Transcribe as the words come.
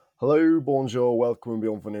Hello, bonjour, welcome and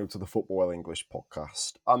bienvenue to the Football English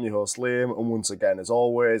podcast. I'm your host Liam, and once again, as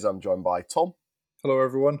always, I'm joined by Tom Hello,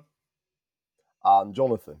 everyone. and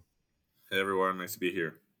Jonathan. Hey everyone, nice to be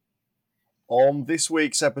here. On this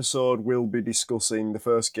week's episode, we'll be discussing the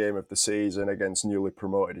first game of the season against newly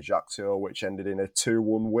promoted Ajaccio, which ended in a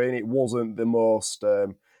 2-1 win. It wasn't the most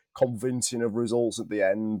convincing of results at the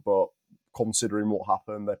end, but considering what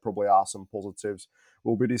happened, there probably are some positives.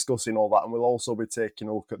 We'll be discussing all that, and we'll also be taking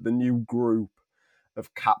a look at the new group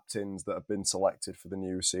of captains that have been selected for the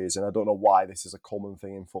new season. I don't know why this is a common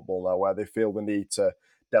thing in football now, where they feel the need to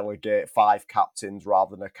delegate 5 captains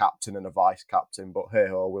rather than a captain and a vice captain. But hey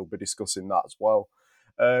ho, we'll be discussing that as well.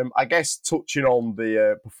 I guess touching on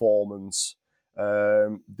the performance,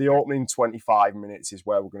 the opening 25 minutes is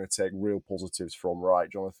where we're going to take real positives from, right,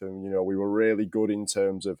 Jonathan? You know, we were really good in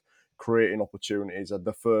terms of creating opportunities. And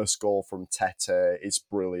the first goal from Tete is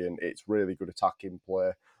brilliant. It's really good attacking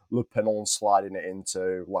play. Le Penon sliding it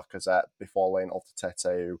into Lacazette before laying it off to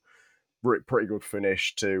Tete, who pretty good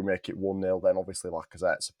finish to make it 1-0. Then obviously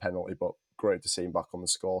Lacazette's a penalty, but great to see him back on the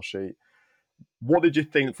score sheet. What did you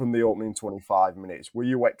think from the opening 25 minutes? Were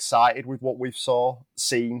you excited with what we've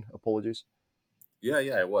seen? Apologies. Yeah,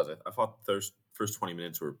 I was. I thought those first 20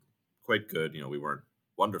 minutes were quite good. You know, we weren't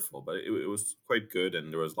wonderful, but it was quite good,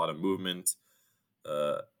 and there was a lot of movement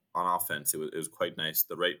on offense. It was quite nice.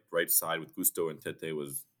 The right side with Gusto and Tete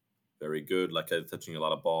was very good. Like touching a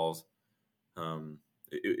lot of balls.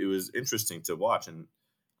 It was interesting to watch, and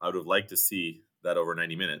I would have liked to see that over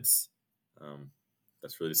 90 minutes.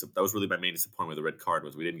 That was really my main disappointment with the red card,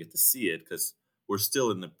 was we didn't get to see it because we're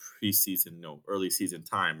still in the preseason, early season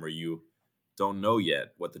time where you don't know yet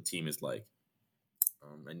what the team is like.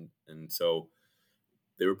 And so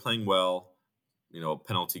they were playing well.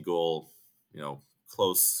 Penalty goal,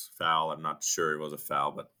 close foul. I'm not sure it was a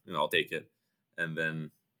foul, but I'll take it. And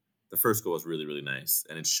then the first goal was really, really nice,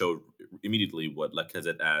 and it showed immediately what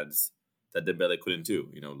Lacazette adds that Dembele couldn't do.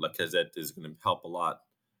 Lacazette is going to help a lot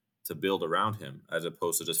to build around him as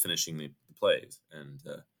opposed to just finishing the plays. And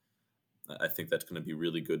I think that's going to be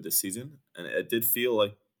really good this season. And it did feel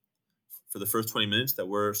like for the first 20 minutes that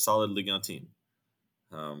we're a solid Ligue 1 team.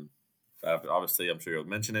 Obviously, I'm sure you'll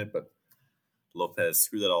mention it, but Lopez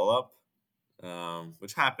screwed that all up,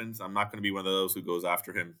 which happens. I'm not going to be one of those who goes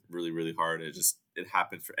after him really, really hard. It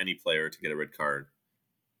happens for any player to get a red card,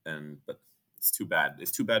 but it's too bad.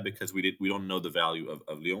 It's too bad because we don't know the value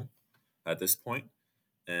of Lyon at this point.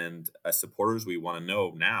 And as supporters, we want to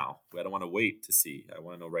know now. I don't want to wait to see. I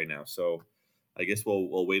want to know right now. So I guess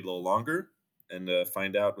we'll wait a little longer and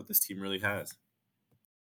find out what this team really has.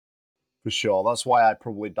 For sure. That's why I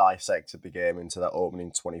probably dissected the game into that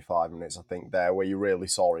opening 25 minutes, I think, there, where you really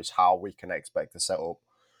saw is how we can expect to set up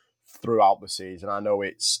throughout the season. I know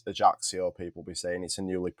it's Ajaccio, people be saying it's a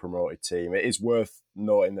newly promoted team. It is worth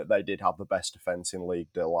noting that they did have the best defence in League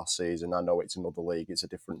Two last season. I know it's another league, it's a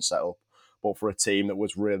different setup. But for a team that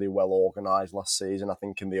was really well organised last season, I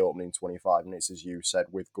think in the opening 25 minutes, as you said,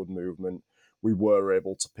 with good movement, we were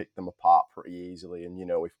able to pick them apart pretty easily. And,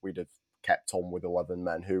 if we'd have kept on with 11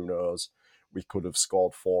 men, who knows? We could have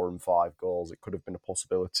scored 4 and 5 goals. It could have been a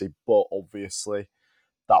possibility. But obviously,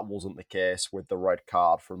 that wasn't the case with the red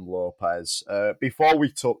card from Lopez. Before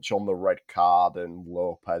we touch on the red card and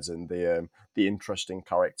Lopez and the interesting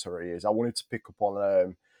character he is, I wanted to pick up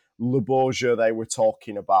on Le Bourgeois. They were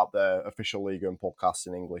talking about the official Ligue 1 podcast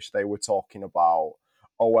in English. They were talking about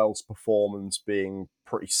OL's performance being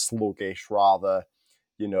pretty sluggish, rather,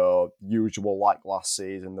 usual like last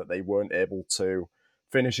season, that they weren't able to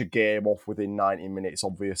finish a game off within 90 minutes.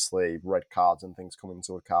 Obviously, red cards and things come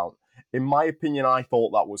into account. In my opinion, I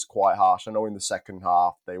thought that was quite harsh. I know in the second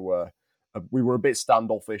half we were a bit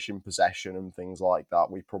standoffish in possession and things like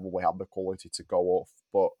that. We probably had the quality to go off,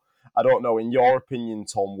 but I don't know. In your opinion,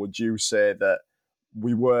 Tom, would you say that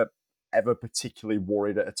we were ever particularly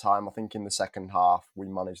worried at a time? I think in the second half we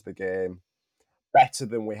managed the game better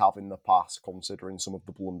than we have in the past, considering some of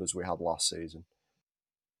the blunders we had last season.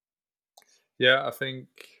 Yeah, I think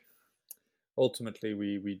ultimately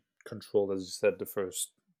we controlled, as you said, the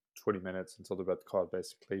first 20 minutes until the red card,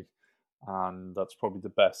 basically. And that's probably the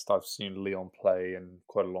best I've seen Leon play in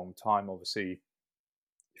quite a long time. Obviously,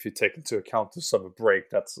 if you take into account the summer break,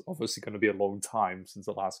 that's obviously going to be a long time since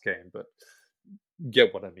the last game, but you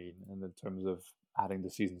get what I mean. And in terms of adding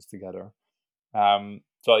the seasons together.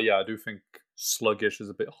 So yeah, I do think sluggish is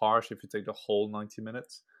a bit harsh if you take the whole 90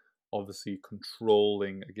 minutes. Obviously,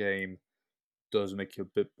 controlling a game does make you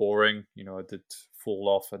a bit boring. I did fall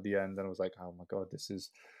off at the end, and I was like, "Oh my god, this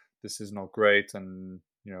is not great." And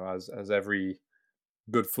as every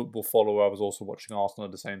good football follower, I was also watching Arsenal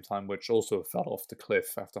at the same time, which also fell off the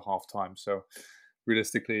cliff after half time. So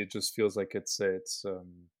realistically, it just feels like it's a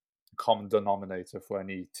common denominator for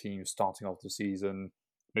any team starting off the season.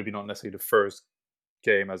 Maybe not necessarily the first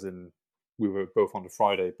game, as in we were both on the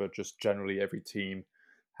Friday, but just generally every team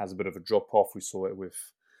has a bit of a drop off. We saw it with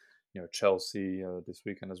Chelsea this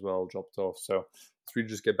weekend as well, dropped off. So it's really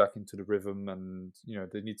just get back into the rhythm, and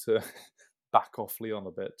they need to back off Leon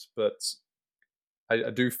a bit. But I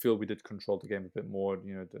do feel we did control the game a bit more.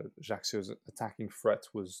 The Ajaccio's attacking threat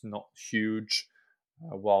was not huge,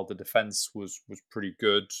 while the defense was pretty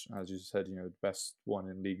good, as you said. The best one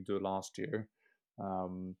in League Two last year,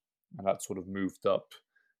 and that sort of moved up.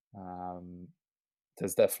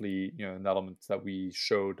 There's definitely an element that we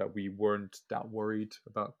showed that we weren't that worried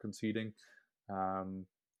about conceding.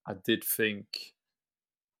 I did think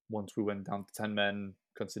once we went down to 10 men,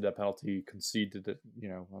 consider a penalty, conceded it,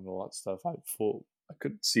 and all that stuff. I thought I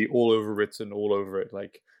could see all over it.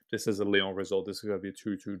 Like, this is a Lyon result. This is going to be a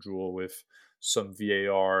 2-2 draw with some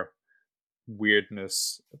VAR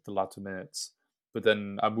weirdness at the latter minutes. But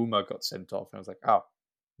then Amouma got sent off, and I was like,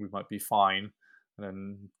 we might be fine. And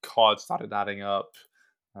then cards started adding up.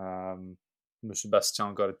 Mr.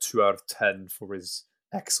 Bastien got a 2 out of 10 for his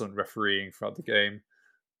excellent refereeing throughout the game.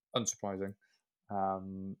 Unsurprising.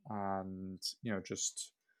 And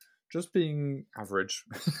just being average,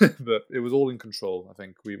 but it was all in control. I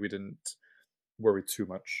think we didn't worry too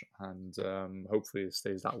much, and hopefully it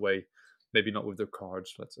stays that way. Maybe not with the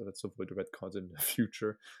cards. Let's avoid the red cards in the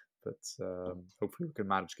future, but hopefully we can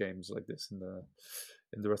manage games like this in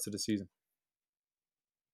the rest of the season.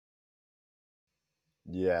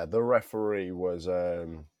 Yeah, the referee was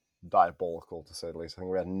diabolical, to say the least. I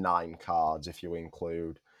think we had 9 cards if you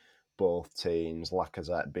include both teams.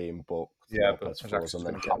 Lacazette being booked, Yeah, Lopez but for us, and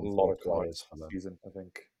then get a lot of players cards for them. this season. I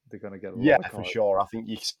think they're going to get a Yeah, lot of cards. for sure. I think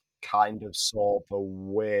you kind of saw the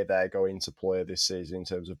way they're going to play this season in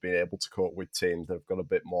terms of being able to cope with teams that have got a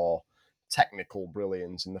bit more technical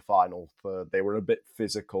brilliance in the final third. They were a bit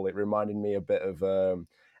physical. It reminded me a bit of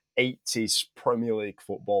 80s Premier League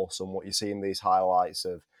football, somewhat. You see in these highlights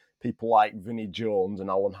of people like Vinnie Jones and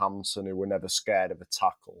Alan Hansen, who were never scared of a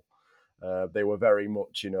tackle. They were very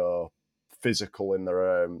much, physical in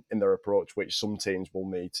their approach, which some teams will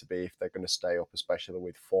need to be if they're going to stay up, especially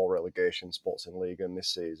with 4 relegation spots in Liga in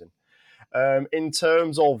this season. In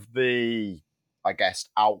terms of the, I guess,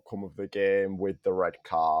 outcome of the game with the red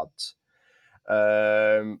cards,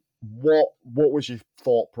 what was your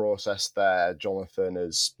thought process there, Jonathan,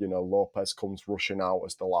 as Lopez comes rushing out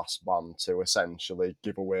as the last man to essentially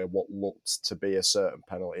give away what looked to be a certain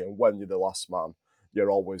penalty, and when you're the last man, you're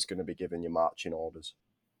always going to be given your marching orders.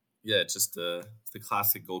 Yeah, it's just the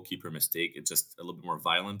classic goalkeeper mistake. It's just a little bit more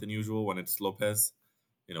violent than usual when it's Lopez.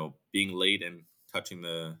 Being late and touching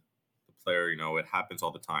the player, it happens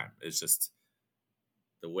all the time. It's just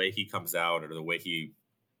the way he comes out or the way he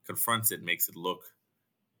confronts it makes it look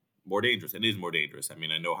more dangerous. It is more dangerous. I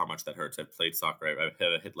mean, I know how much that hurts. I've played soccer. I've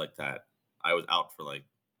had a hit like that. I was out for like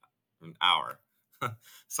an hour.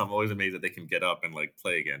 So I'm always amazed that they can get up and like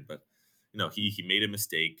play again. But he made a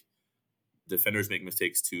mistake. Defenders make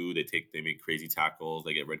mistakes too. They make crazy tackles.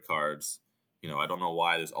 They get red cards. I don't know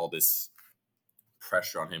why there's all this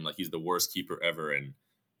pressure on him. Like, he's the worst keeper ever and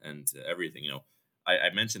everything. I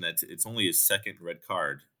mentioned that it's only his second red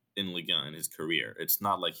card in Ligue 1 in his career. It's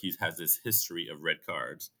not like he has this history of red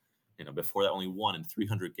cards. Before that, only 1 in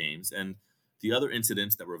 300 games. And the other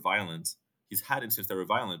incidents that were violent, he's had incidents that were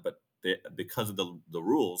violent, but because of the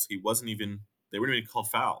rules, they weren't even called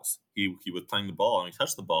fouls. He was playing the ball, and he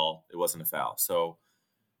touched the ball, it wasn't a foul. So,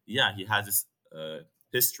 yeah, he has this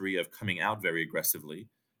history of coming out very aggressively,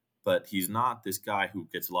 but he's not this guy who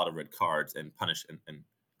gets a lot of red cards and punish and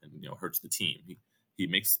hurts the team. He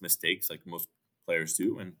makes mistakes like most players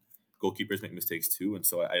do, and goalkeepers make mistakes too. And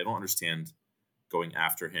so I don't understand going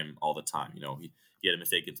after him all the time. He had a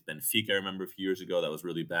mistake against Benfica, I remember, a few years ago. That was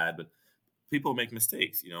really bad, but people make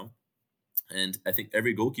mistakes, and I think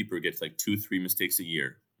every goalkeeper gets like 2-3 mistakes a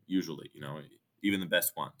year, usually, even the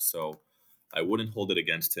best ones. So I wouldn't hold it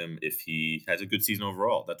against him if he has a good season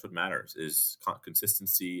overall. That's what matters, is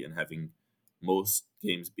consistency and having most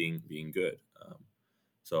games being good.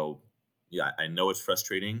 So, yeah, I know it's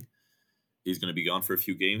frustrating. He's going to be gone for a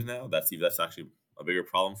few games now. That's actually a bigger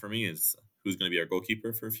problem for me, is who's going to be our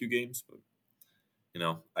goalkeeper for a few games. But,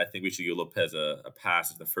 I think we should give Lopez a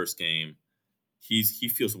pass at the first game. He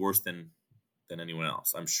feels worse than anyone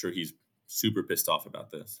else. I'm sure he's super pissed off about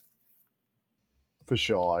this. For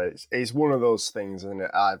sure, it's one of those things, and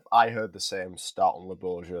I heard the same start on Le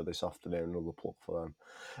Bourgeois this afternoon. Another plug for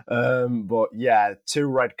them. But yeah, 2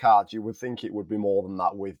 red cards. You would think it would be more than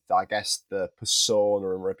that with, I guess, the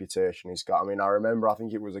persona and reputation he's got. I mean, I remember, I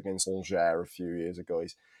think it was against Angers a few years ago.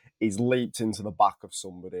 He's leaped into the back of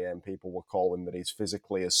somebody, and people were calling that he's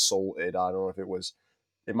physically assaulted. I don't know if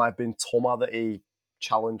it might have been Thomas that he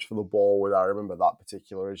challenged for the ball with. I remember that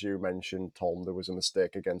particular, as you mentioned, Tom. There was a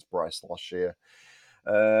mistake against Brest last year.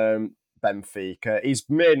 Benfica. He's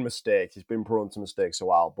made mistakes. He's been prone to mistakes a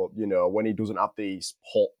while, but when he doesn't have these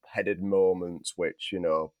hot-headed moments, which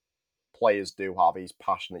players do have, he's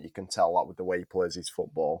passionate. You can tell that with the way he plays his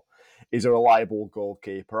football. He's a reliable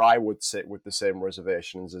goalkeeper. I would sit with the same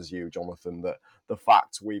reservations as you, Jonathan. That the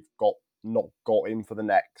fact we've not got him for the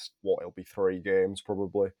next it'll be 3 games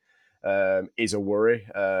probably. Is a worry.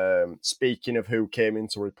 Speaking of who came in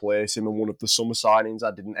to replace him and one of the summer signings I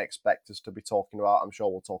didn't expect us to be talking about, I'm sure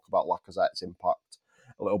we'll talk about Lacazette's impact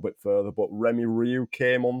a little bit further, but Remy Riou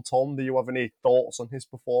came on, Tom. Do you have any thoughts on his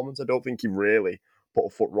performance? I don't think he really put a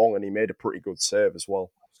foot wrong, and he made a pretty good save as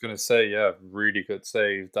well. I was going to say, yeah, really good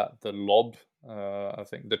save. That the lob, I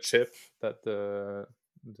think the chip that the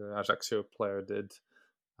Ajaccio player did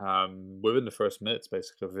within the first minutes,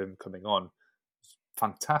 basically, of him coming on.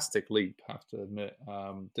 Fantastic leap, I have to admit.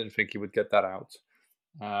 Didn't think he would get that out.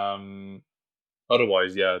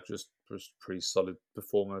 Otherwise, yeah, just pretty solid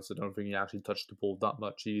performance. I don't think he actually touched the ball that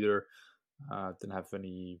much either. Didn't have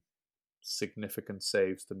any significant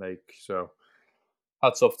saves to make. So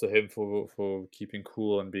hats off to him for keeping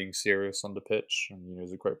cool and being serious on the pitch. And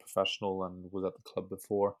he's a great professional and was at the club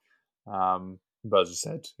before. But as you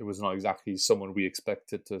said, it was not exactly someone we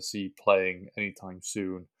expected to see playing anytime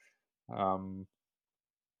soon.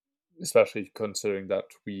 Especially considering that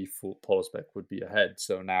we thought Pollersbeck would be ahead.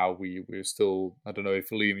 So now we're still, I don't know if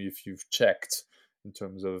Liam, if you've checked in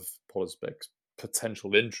terms of Pollersbeck's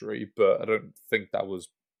potential injury, but I don't think that was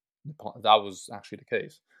actually the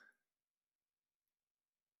case.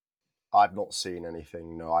 I've not seen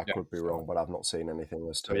anything. No, I could be wrong, but I've not seen anything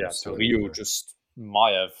as to. So Riou just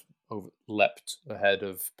might have leapt ahead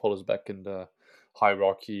of Pollersbeck in the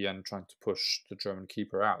hierarchy and trying to push the German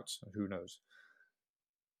keeper out. Who knows?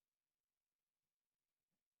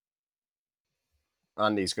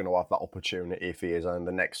 And he's going to have that opportunity if he is in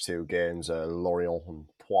the next 2 games. Lorient and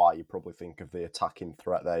Troyes, you probably think of the attacking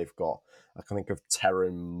threat they've got. I can think of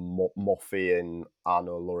Terran Moffi and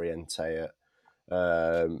Arnaud Lorienté.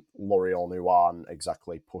 Lorient, who aren't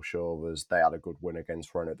exactly pushovers. They had a good win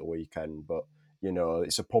against Rennes at the weekend, but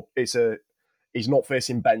he's not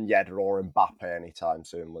facing Ben Yedder or Mbappe anytime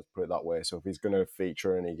soon, let's put it that way. So if he's going to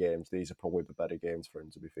feature any games, these are probably the better games for him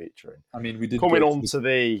to be featuring. I mean, we did coming on to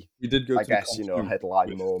the, we did go I to guess,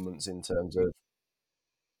 headline moments in terms of.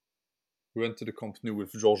 We went to the Camp Nou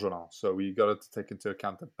with Georges, so we got to take into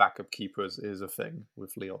account that backup keepers is a thing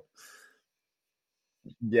with Lyon.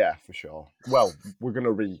 Yeah, for sure. Well, we're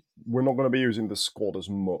not going to be using the squad as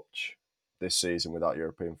much this season without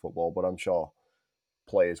European football, but I'm sure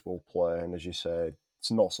players will play, and as you say,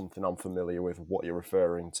 it's not something I'm familiar with what you're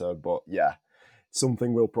referring to, but yeah,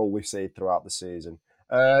 something we'll probably see throughout the season.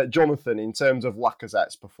 Jonathan, in terms of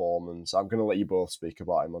Lacazette's performance, I'm going to let you both speak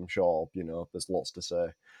about him. I'm sure, there's lots to say.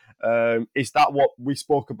 Is that what we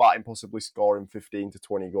spoke about, him possibly scoring 15 to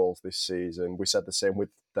 20 goals this season? We said the same with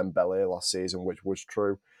Dembele last season, which was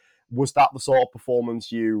true. Was that the sort of performance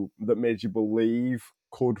that made you believe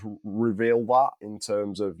could reveal that in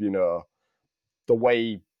terms of, the way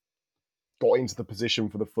he got into the position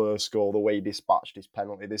for the first goal, the way he dispatched his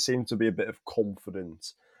penalty? There seemed to be a bit of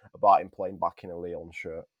confidence about him playing back in a Lyon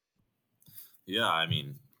shirt. Yeah, I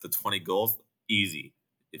mean, the 20 goals, easy.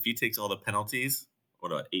 If he takes all the penalties,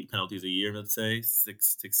 8 penalties a year, let's say,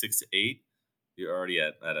 6 to 8, you're already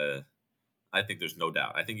at I think there's no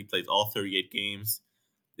doubt. I think he plays all 38 games.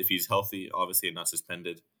 If he's healthy, obviously, and not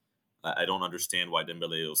suspended. I don't understand why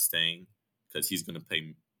Dembele is staying, because he's going to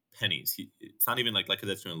pay pennies. It's not even like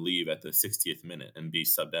Lacazette's going to leave at the 60th minute and be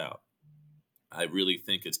subbed out. I really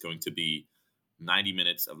think it's going to be 90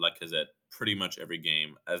 minutes of Lacazette pretty much every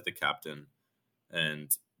game as the captain,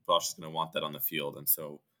 and Bosch is going to want that on the field. And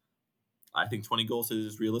so I think 20 goals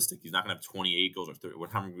is realistic. He's not going to have 28 goals or 30,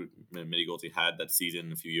 however many goals he had that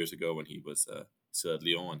season a few years ago when he was still at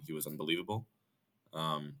Lyon, and he was unbelievable.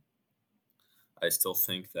 I still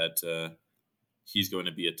think that he's going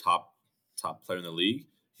to be a top player in the league.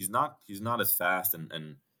 He's not as fast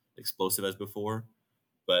and explosive as before,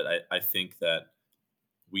 but I think that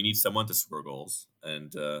we need someone to score goals,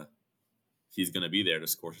 and he's going to be there to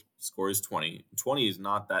score his 20. 20 is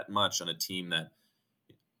not that much on a team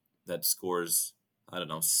that scores I don't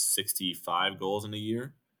know, 65 goals in a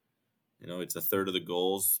year. You know, it's a third of the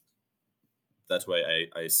goals. That's why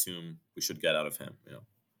I assume we should get out of him. You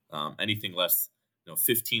know, anything less,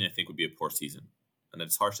 15, I think would be a poor season. And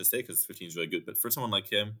it's harsh to say because 15 is really good. But for someone like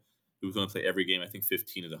him, who's going to play every game, I think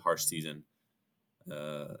 15 is a harsh season.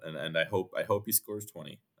 And I hope he scores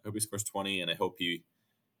 20. I hope he scores 20, and I hope he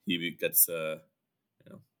gets out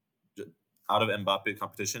of Mbappe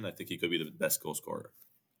competition. I think he could be the best goal scorer.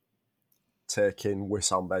 Taking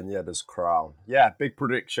Wissam Ben Yedder's crown. Yeah, big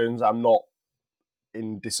predictions. I'm not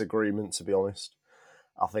in disagreement, to be honest.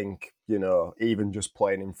 I think, even just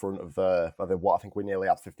playing in front of, I think we nearly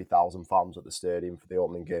had 50,000 fans at the stadium for the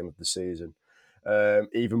opening game of the season.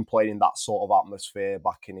 Even playing in that sort of atmosphere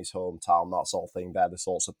back in his hometown, that sort of thing, they're the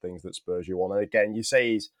sorts of things that spurs you on. And again, you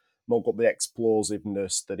say he's not got the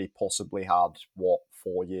explosiveness that he possibly had,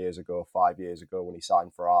 5 years ago when he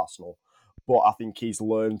signed for Arsenal. But I think he's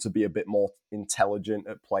learned to be a bit more intelligent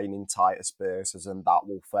at playing in tighter spaces, and that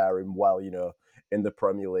will fare him well. In the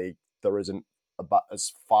Premier League, there isn't about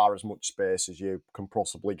as much space as you can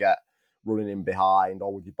possibly get running in behind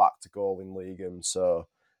or with your back to goal in league. And so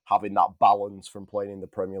having that balance from playing in the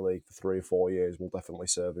Premier League for 3 or 4 years will definitely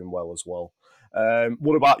serve him well as well.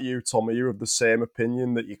 What about you, Tom? Are you of the same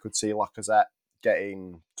opinion that you could see Lacazette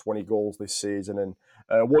getting 20 goals this season? And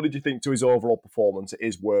what did you think to his overall performance? It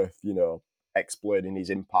is worth, explaining his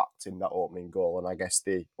impact in that opening goal, and I guess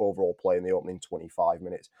the overall play in the opening 25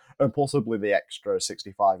 minutes, and possibly the extra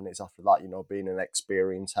 65 minutes after that, being an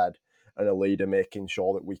experienced head and a leader, making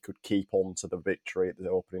sure that we could keep on to the victory at the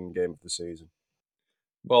opening game of the season.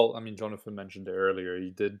 Well, I mean, Jonathan mentioned it earlier. He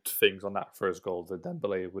did things on that first goal that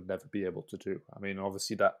Dembele would never be able to do. I mean,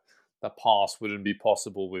 obviously that pass wouldn't be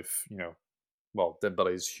possible with,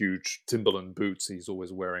 Dembele's huge Timberland boots he's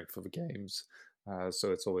always wearing for the games.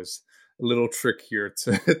 So it's always a little trickier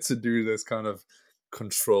to do this kind of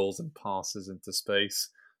controls and passes into space.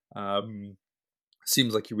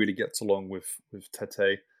 Seems like he really gets along with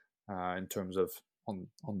Tete in terms of on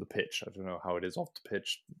the pitch. I don't know how it is off the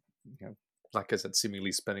pitch. Like I said,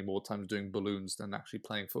 seemingly spending more time doing balloons than actually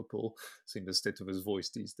playing football, seeing the state of his voice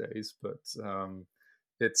these days. But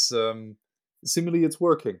it's seemingly it's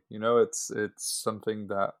working. It's something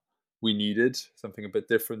that we needed, something a bit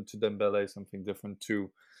different to Dembele, something different to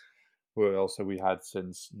who else have we had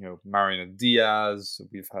since, Mariano Diaz,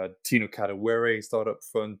 we've had Tino Kadewere start up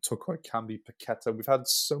front, Toko Ekambi, Paqueta. We've had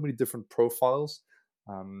so many different profiles.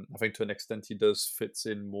 I think to an extent he does fits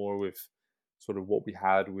in more with sort of what we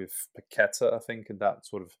had with Paqueta, I think, and that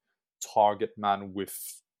sort of target man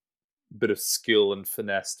with a bit of skill and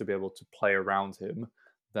finesse to be able to play around him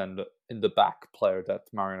than in the back player that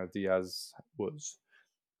Mariano Diaz was.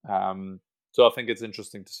 So I think it's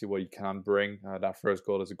interesting to see what he can bring. That first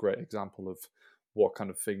goal is a great example of what kind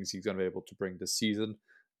of things he's going to be able to bring this season.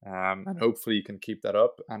 And hopefully he can keep that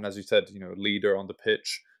up. And as you said, leader on the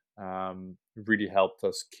pitch, really helped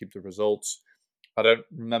us keep the results. I don't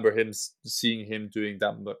remember seeing him doing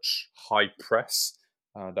that much high press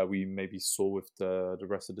that we maybe saw with the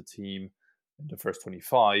rest of the team in the first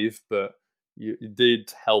 25, but it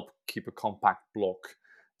did help keep a compact block.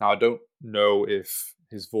 Now, I don't know if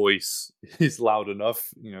his voice is loud enough.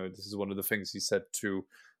 This is one of the things he said to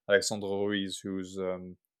Alexandre Ruiz, who's a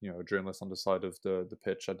journalist on the side of the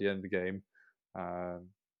pitch at the end of the game.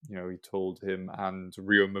 He told him and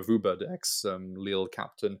Rio Mavuba, the ex-Lille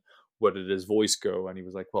captain, where did his voice go? And he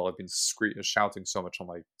was like, well, I've been shouting so much on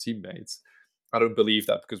my teammates. I don't believe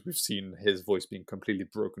that because we've seen his voice being completely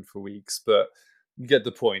broken for weeks. But you get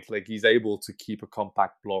the point. Like, he's able to keep a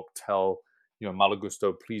compact block, tell Malo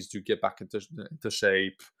Gusto, please do get back into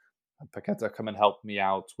shape. Paqueta, come and help me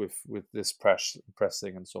out with this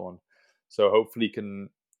pressing and so on. So hopefully he can,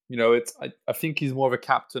 I think he's more of a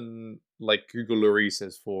captain like Hugo Lloris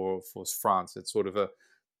is for France. It's sort of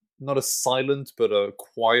not a silent, but a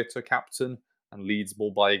quieter captain and leads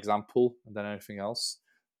more by example than anything else,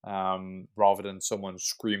 rather than someone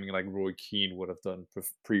screaming like Roy Keane would have done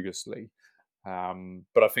previously.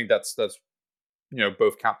 But I think that's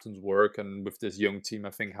both captains work, and with this young team,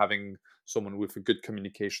 I think having someone with a good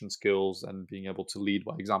communication skills and being able to lead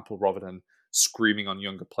by example rather than screaming on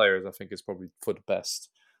younger players, I think is probably for the best.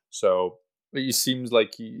 So it seems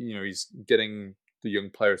like he's getting the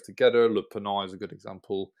young players together. Le Penant is a good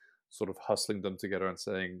example, sort of hustling them together and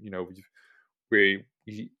saying, we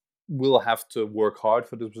will have to work hard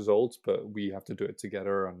for this result, but we have to do it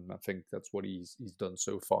together. And I think that's what he's done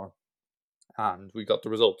so far. And we got the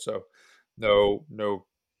result. So no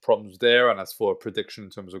problems there. And as for a prediction in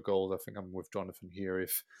terms of goals, I think I'm with Jonathan here.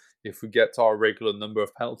 If we get our regular number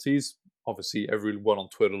of penalties, obviously everyone on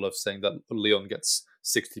Twitter loves saying that Leon gets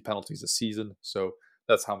 60 penalties a season, so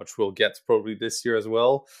that's how much we'll get probably this year as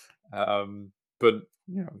well. But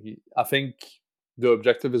I think the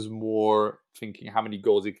objective is more thinking how many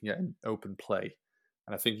goals he can get in open play.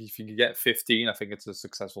 And I think if you can get 15, I think it's a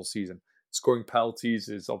successful season. Scoring penalties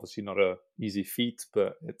is obviously not a easy feat,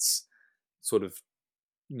 but it's sort of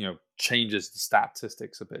changes the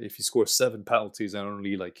statistics a bit. If you score 7 penalties and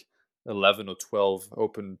only like 11 or 12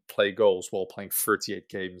 open play goals while playing 38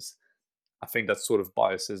 games, I think that sort of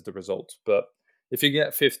biases the result. But if you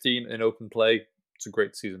get 15 in open play, it's a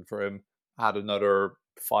great season for him. Add another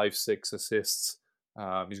 5-6 assists.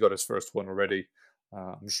 He's got his first one already.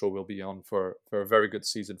 I'm sure we'll be on for a very good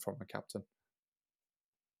season from a captain.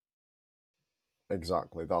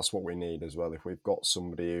 Exactly, that's what we need as well. If we've got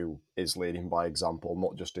somebody who is leading by example,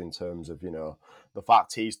 not just in terms of, the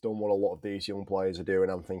fact he's done what a lot of these young players are doing.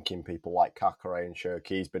 I'm thinking people like Kakare and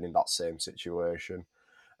Cherki's been in that same situation.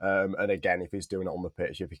 And again, if he's doing it on the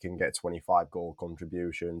pitch, if he can get 25 goal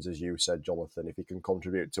contributions, as you said, Jonathan, if he can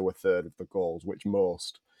contribute to a third of the goals, which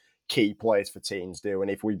most key players for teams do,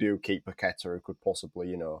 and if we do keep Paqueta, who could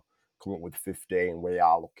possibly, come up with 15, we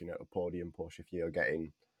are looking at a podium push if you're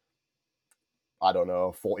getting,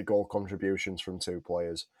 40 goal contributions from 2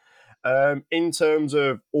 players. In terms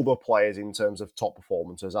of other players, in terms of top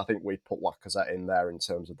performances, I think we put Lacazette in there in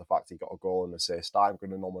terms of the fact he got a goal and assist. I'm going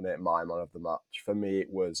to nominate my man of the match. For me, it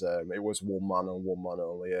was one man and one man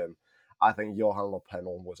only. I think Johan Le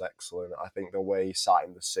Penal was excellent. I think the way he sat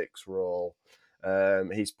in the 6th role,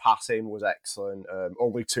 his passing was excellent.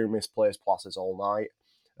 Only 2 misplaced passes all night.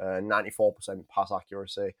 94% pass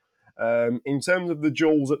accuracy. In terms of the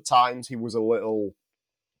duels, at times he was a little,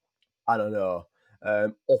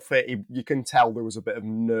 off it. You can tell there was a bit of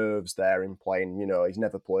nerves there in playing. He's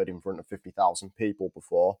never played in front of 50,000 people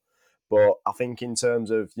before. But I think in terms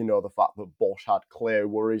of, the fact that Bosz had clear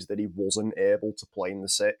worries that he wasn't able to play in the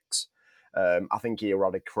 6, I think he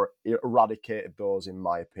eradicated those, in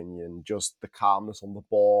my opinion. Just the calmness on the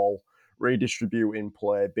ball, redistributing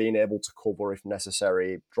play, being able to cover if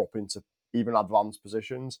necessary, drop into even advanced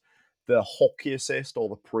positions. The hockey assist or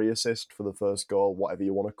the pre-assist for the first goal, whatever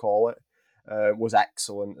you want to call it, was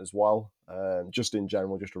excellent as well. Just in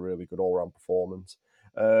general, just a really good all-round performance.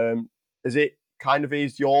 Is it kind of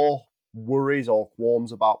eased your worries or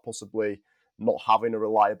qualms about possibly not having a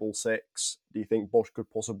reliable 6? Do you think Bosz could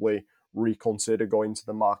possibly reconsider going to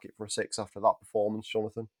the market for a 6 after that performance,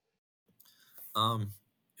 Jonathan?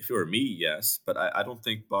 If it were me, yes, but I don't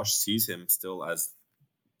think Bosz sees him still as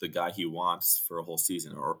the guy he wants for a whole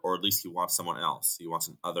season, or at least he wants someone else. He wants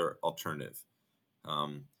another alternative.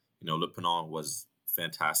 Le Penal was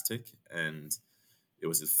fantastic, and it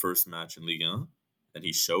was his first match in Ligue 1, and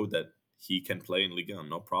he showed that he can play in Ligue 1,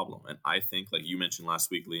 no problem. And I think, like you mentioned last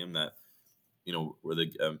week, Liam, that with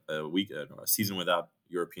a season without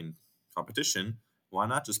European competition, why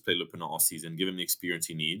not just play Le Penal all season, give him the experience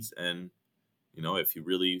he needs, and if he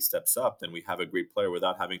really steps up, then we have a great player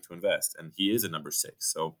without having to invest. And he is a number 6.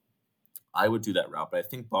 So I would do that route. But I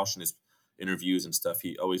think Bosz in his interviews and stuff,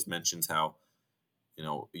 he always mentions how,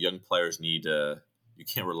 young players need, you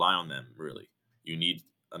can't rely on them, really. You need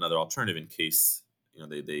another alternative in case,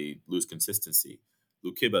 they lose consistency.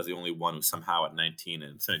 Lukiba is the only one who somehow at 19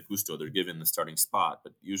 and Saint Gusto, they're given the starting spot.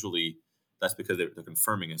 But usually that's because they're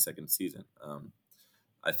confirming a second season.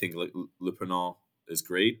 I think Le Penal is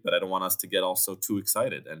great, but I don't want us to get also too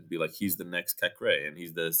excited and be like, he's the next Kakare and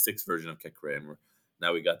he's the 6th version of Kakare, and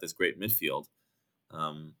now we got this great midfield.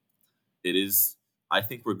 I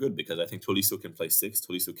think we're good because I think Tolisso can play 6.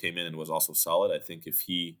 Tolisso came in and was also solid. I think if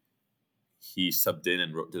he subbed in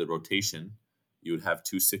and did a rotation, you would have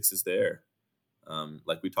 2 6s there.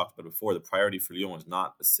 Like we talked about before, the priority for Lyon is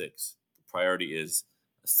not a 6. The priority is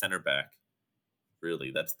a center back.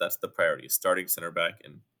 Really, that's the priority: starting center back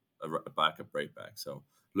and a backup right back. So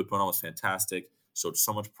Le Penal was fantastic, showed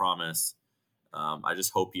so much promise. I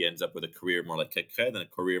just hope he ends up with a career more like Kakare than a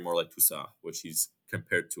career more like Toussaint, which he's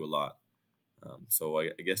compared to a lot. So I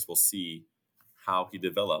guess we'll see how he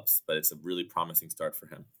develops, but it's a really promising start for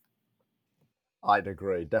him. I'd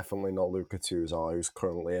agree. Definitely not Luca Toussaint, who's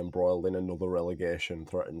currently embroiled in another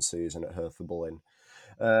relegation-threatened season at Hertha Berlin.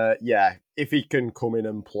 If he can come in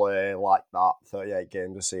and play like that, 38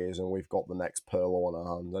 games a season, we've got the next Pirlo on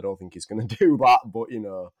our hands. I don't think he's going to do that, but,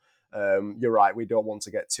 you're right, we don't want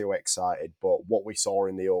to get too excited, but what we saw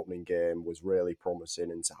in the opening game was really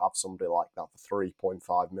promising, and to have somebody like that for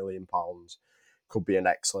 £3.5 million could be an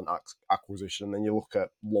excellent acquisition. And then you look at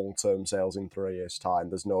long-term sales in 3 years' time,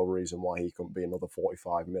 there's no reason why he couldn't be another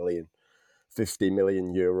 45 million, 50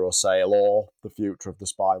 million euro sale, or the future of the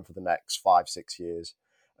spine for the next 5-6 years.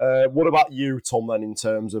 What about you, Tom, then, in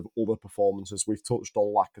terms of other performances? We've touched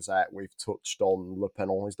on Lacazette, we've touched on Le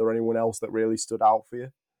Pennon. Is there anyone else that really stood out for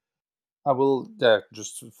you? I will,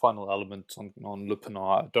 just final element on Le Pennon.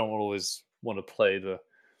 I don't always want to play the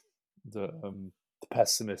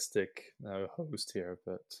pessimistic host here,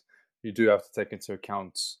 but you do have to take into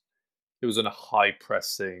account it was in a high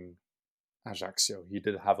pressing Ajaccio. He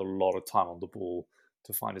did have a lot of time on the ball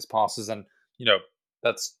to find his passes, and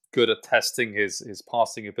that's good at testing his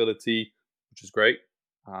passing ability, which is great.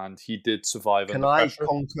 And he did survive Can under I pressure.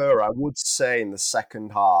 concur? I would say in the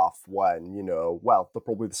second half, when,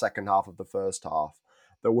 probably the second half of the first half,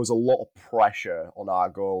 there was a lot of pressure on our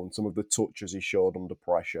goal, and some of the touches he showed under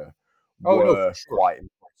pressure Oh no, for were sure. quite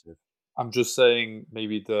impressive. I'm just saying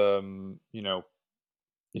maybe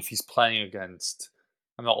if he's playing against,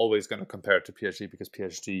 I'm not always going to compare it to PSG because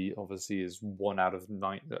PSG obviously is one out of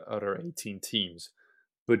 9 the other 18 teams.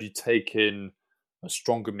 But you take in a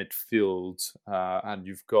stronger midfield and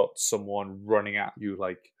you've got someone running at you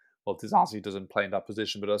Disasi doesn't play in that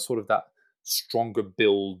position, but that's sort of that stronger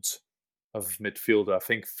build of midfielder. I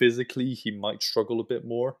think physically he might struggle a bit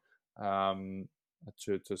more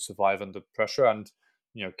to survive under pressure. And,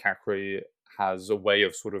 Cacré has a way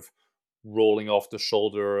of sort of rolling off the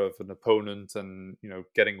shoulder of an opponent and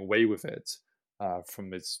getting away with it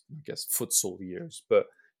from his, I guess, futsal years. But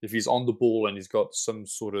if he's on the ball and he's got some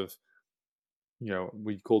sort of,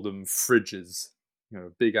 we call them fridges,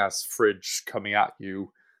 big ass fridge coming at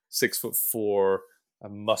you, 6'4", a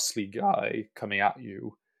muscly guy coming at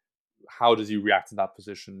you, how does he react in that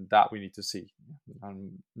position? That we need to see.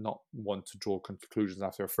 I'm not one to draw conclusions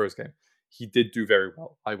after a first game. He did do very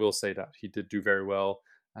well. I will say that he did do very well,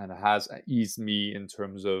 and it has eased me in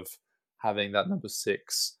terms of having that number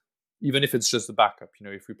 6, even if it's just the backup.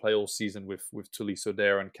 If we play all season with Tolisso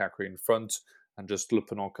there and Cacré in front, and just Le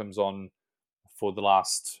Pennon comes on for the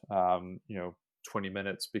last 20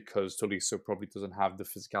 minutes because Tolisso probably doesn't have the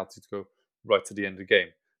physicality to go right to the end of the game.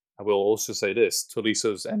 I will also say this: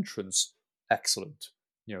 Tolisso's entrance, excellent.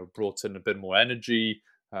 Brought in a bit more energy.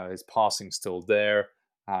 His passing still there,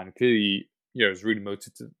 and clearly, is really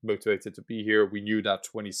motivated to be here. We knew that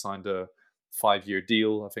when he signed a 5-year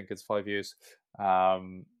deal. I think it's 5 years.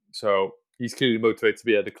 So he's clearly motivated to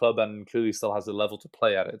be at the club, and clearly still has the level to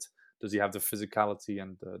play at it. Does he have the physicality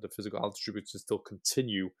and the physical attributes to still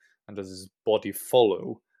continue? And does his body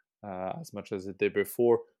follow as much as it did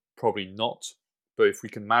before? Probably not. But if we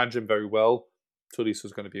can manage him very well, Tolisso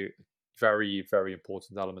is going to be a very, very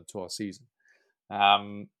important element to our season.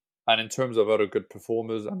 And in terms of other good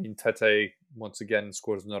performers, I mean, Tete, once again,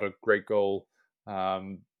 scores another great goal.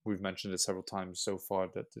 We've mentioned it several times so far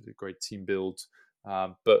that did a great team build.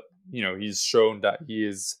 But, he's shown that he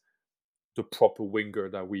is the proper winger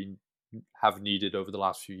that we have needed over the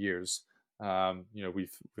last few years.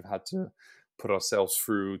 We've had to put ourselves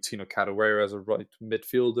through Tino Cadewere as a right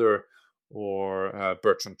midfielder, or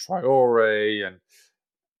Bertrand Traore, and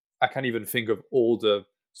I can't even think of all the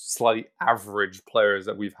slightly average players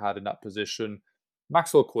that we've had in that position.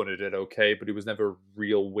 Maxwell Corner did okay, but he was never a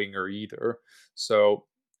real winger either. So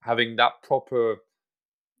having that proper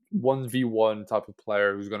 1v1 type of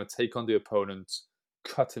player who's going to take on the opponent,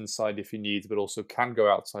 cut inside if he needs, but also can go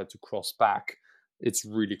outside to cross back, it's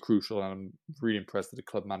really crucial, and I'm really impressed that the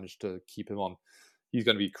club managed to keep him on. He's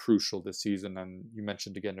going to be crucial this season, and you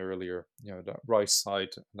mentioned again earlier, that right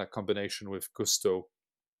side, that combination with Gusto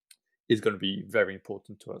is going to be very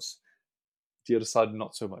important to us. The other side,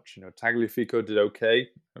 not so much. Tagliafico did okay,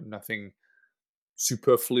 nothing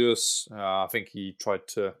superfluous. I think he tried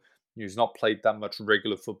to. He's not played that much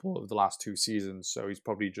regular football over the last 2 seasons, so he's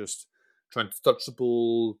probably just trying to touch the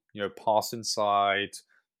ball, pass inside,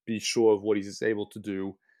 be sure of what he's able to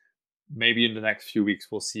do. Maybe in the next few weeks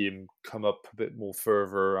we'll see him come up a bit more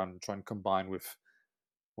further and try and combine with,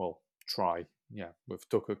 with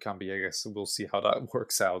Toko Kambi. I guess we'll see how that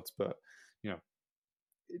works out. But,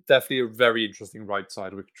 definitely a very interesting right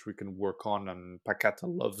side which we can work on, and Paqueta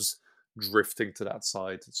loves drifting to that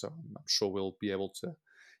side. So I'm sure we'll be able to,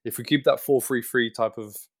 if we keep that 4-3-3 type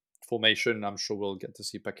of formation, I'm sure we'll get to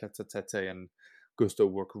see Paqueta, Tete, and Gusto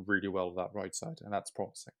work really well with that right side, and that's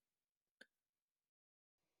promising.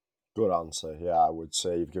 Good answer. Yeah, I would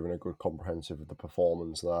say you've given a good comprehensive of the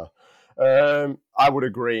performance there. I would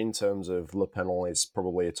agree in terms of Le Pennon is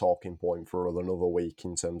probably a talking point for another week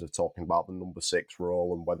in terms of talking about the number 6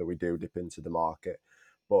 role and whether we do dip into the market.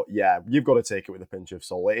 But yeah, you've got to take it with a pinch of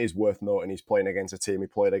salt. It is worth noting he's playing against a team he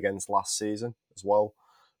played against last season as well.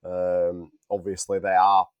 Obviously, they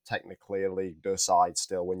are technically a League 2 side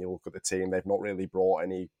still. When you look at the team, they've not really brought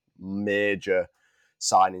any major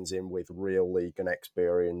signings in with real league and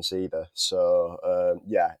experience either. So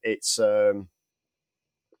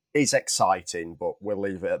it's exciting, but we'll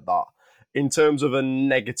leave it at that. In terms of a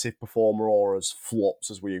negative performer, or as flops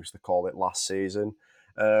as we used to call it last season,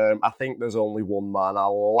 I think there's only one man.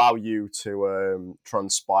 I'll allow you to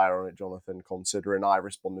transpire on it, Jonathan, considering I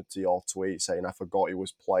responded to your tweet saying I forgot he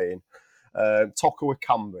was playing. Toko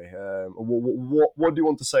Ekambi. What do you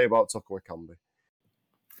want to say about Toko Ekambi?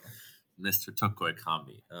 Mr. Toko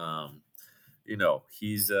Ekambi.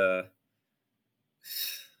 He's an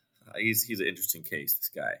interesting case, this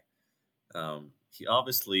guy. He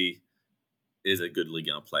obviously is a good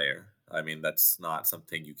Ligue 1 player. I mean, that's not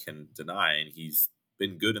something you can deny, and he's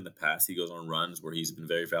been good in the past. He goes on runs where he's been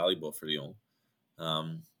very valuable for Lyon.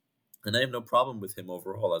 And I have no problem with him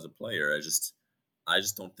overall as a player. I just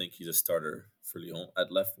don't think he's a starter for Lyon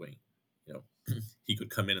at left wing. He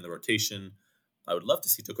could come in the rotation. I would love to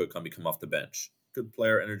see Toko Ekambi come off the bench. Good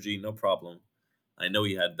player, energy, no problem. I know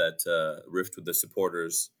he had that rift with the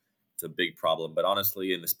supporters. It's a big problem. But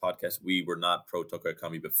honestly, in this podcast, we were not pro Toko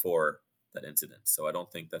Ekambi before that incident. So I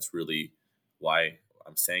don't think that's really why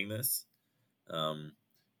I'm saying this.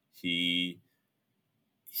 He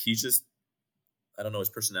just, I don't know, his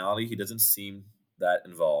personality, he doesn't seem that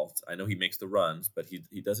involved. I know he makes the runs, but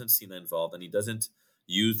he doesn't seem that involved, and he doesn't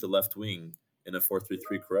use the left wing in a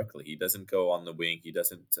 4-3-3 correctly. He doesn't go on the wing. He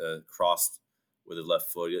doesn't cross with his left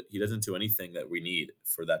foot. He doesn't do anything that we need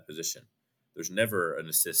for that position. There's never an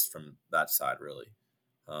assist from that side, really.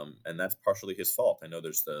 And that's partially his fault. I know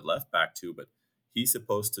there's the left back too, but he's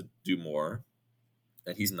supposed to do more,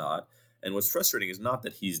 and he's not. And what's frustrating is not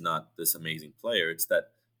that he's not this amazing player. It's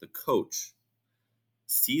that the coach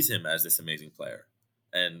sees him as this amazing player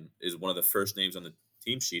and is one of the first names on the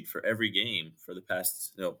team sheet for every game for the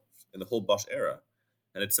past, in the whole Bosz era.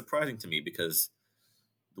 And it's surprising to me because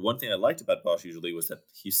the one thing I liked about Bosz usually was that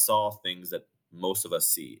he saw things that most of us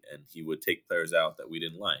see, and he would take players out that we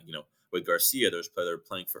didn't like. With Garcia, there's players that were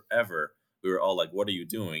playing forever. We were all like, what are you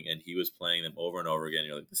doing? And he was playing them over and over again.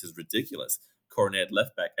 You're like, this is ridiculous. Cornet,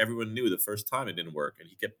 left back, everyone knew the first time it didn't work, and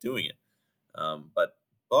he kept doing it. But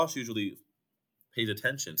Bosz usually pays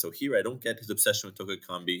attention. So here I don't get his obsession with Toko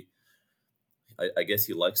Ekambi. I guess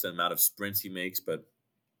he likes the amount of sprints he makes, but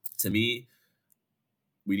to me,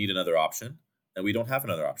 we need another option, and we don't have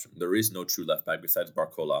another option. There is no true left back besides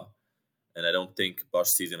Barcola, and I don't think Bosz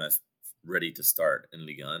sees him as ready to start in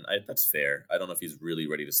Ligue 1. That's fair. I don't know if he's really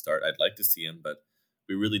ready to start. I'd like to see him, but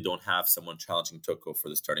we really don't have someone challenging Toko for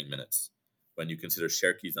the starting minutes. When you consider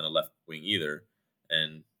Cherki's on a left wing either,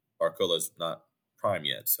 and Barcola's not prime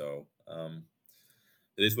yet. So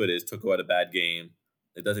it is what it is. Toko had a bad game.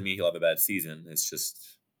 It doesn't mean he'll have a bad season. It's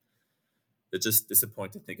just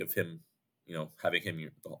disappointing to think of him, having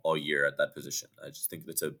him all year at that position. I just think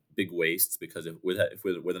that's a big waste because if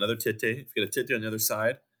with another Tite, if we get a Tite on the other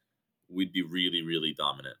side, we'd be really, really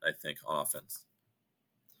dominant, I think, on offense.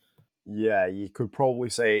 Yeah, you could probably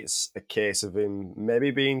say it's a case of him maybe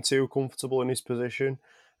being too comfortable in his position.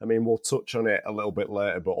 I mean, we'll touch on it a little bit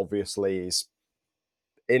later, but obviously he's,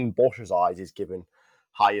 in Bosz's eyes, he's given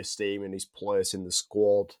high esteem in his place in the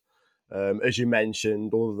squad. As you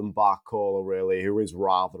mentioned, other than Barcola, really, who is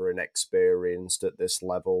rather inexperienced at this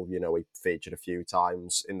level. He featured a few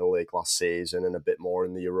times in the league last season and a bit more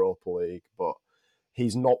in the Europa League, but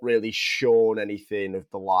he's not really shown anything of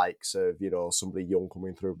the likes of, somebody young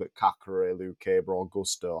coming through that Caqueret, Luke Cabra or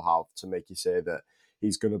Gusto have to make you say that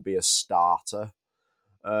he's going to be a starter.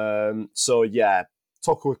 Toko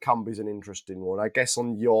Ekambi's an interesting one. I guess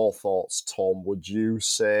on your thoughts, Tom, would you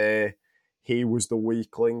say he was the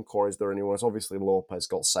weak link, or is there anyone else? Obviously, Lopez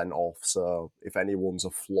got sent off, so if anyone's a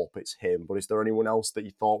flop, it's him. But is there anyone else that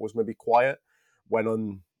you thought was maybe quiet when,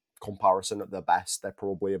 on comparison at their best, they're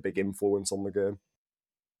probably a big influence on the game?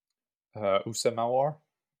 Houssem Aouar?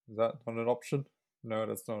 Is that not an option? No,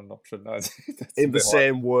 that's not an option. No, in the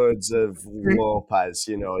same words of Lopez,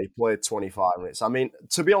 he played 25 minutes. I mean,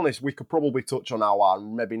 to be honest, we could probably touch on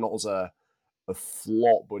Aouar, maybe not as a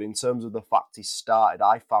flop, but in terms of the fact he started,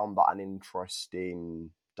 I found that an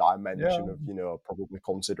interesting dimension of, probably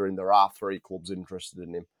considering there are 3 clubs interested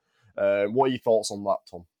in him. What are your thoughts on that,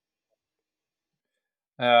 Tom?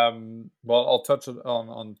 Well, I'll touch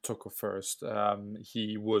on Toko first.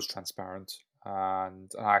 He was transparent,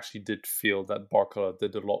 and I actually did feel that Barcola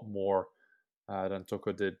did a lot more than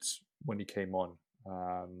Toko did when he came on.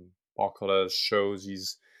 Barcola shows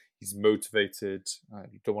he's motivated. I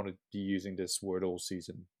don't want to be using this word all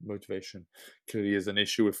season. Motivation clearly is an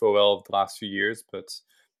issue with OL of the last few years, but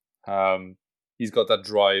he's got that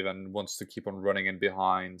drive and wants to keep on running in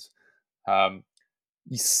behind.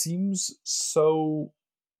 He seems so...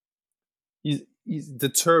 he's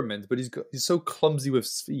determined, but he's so clumsy with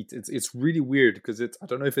his feet. It's really weird because I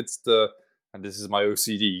don't know if it's and this is my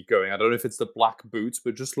OCD going. I don't know if it's the black boots,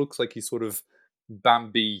 but it just looks like he's sort of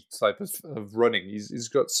Bambi type of running. He's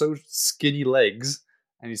got so skinny legs,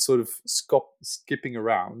 and he's sort of skipping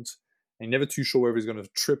around. And you're never too sure whether he's going to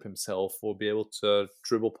trip himself or be able to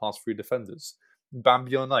dribble past 3 defenders.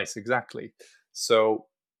 Bambi on ice, exactly. So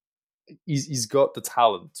he's got the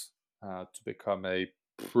talent to become a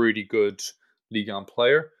pretty good Ligue 1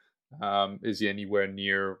 player. Is he anywhere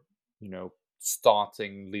near,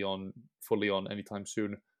 starting for Lyon anytime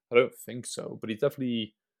soon? I don't think so, but he's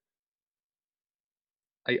definitely,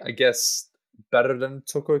 I guess, better than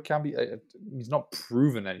Toko Ekambi. He's not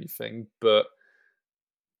proven anything, but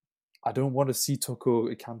I don't want to see Toko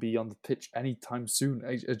Ekambi on the pitch anytime soon.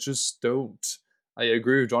 I just don't. I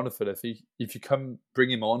agree with Jonathan. If you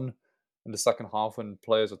bring him on in the second half when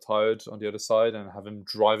players are tired on the other side and have him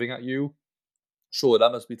driving at you, sure,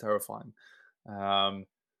 that must be terrifying.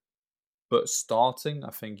 But starting, I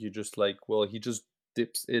think you just he just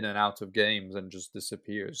dips in and out of games and just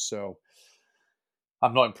disappears. So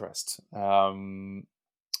I'm not impressed.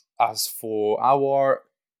 As for Aouar,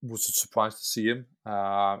 was surprised to see him.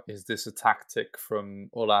 Is this a tactic from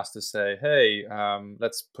Aulas to say, hey,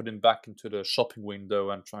 let's put him back into the shopping window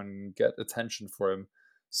and try and get attention for him,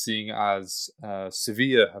 seeing as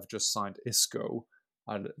Sevilla have just signed Isco,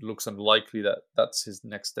 and it looks unlikely that that's his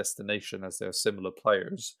next destination as they're similar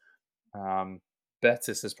players.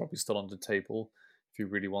 Betis is probably still on the table if he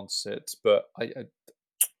really wants it, but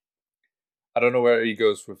I don't know where he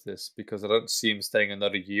goes with this because I don't see him staying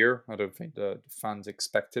another year. I don't think the fans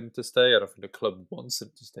expect him to stay. I don't think the club wants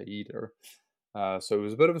him to stay either. So it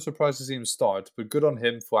was a bit of a surprise to see him start, but good on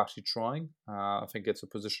him for actually trying. I think it's a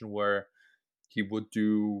position where he would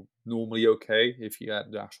do normally okay if he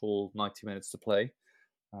had the actual 90 minutes to play.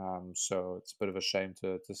 So it's a bit of a shame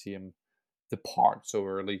to see him depart so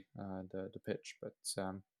early the pitch, but it's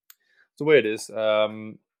the way it is.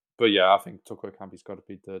 But yeah, I think Toko Ekambi's got to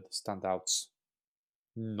be the standout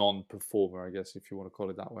non-performer, I guess, if you want to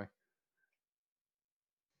call it that way.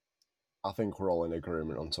 I think we're all in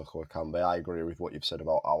agreement on Toko Ekambi. I agree with what you've said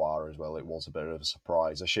about Aouar as well. It was a bit of a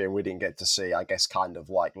surprise. A shame we didn't get to see, I guess, kind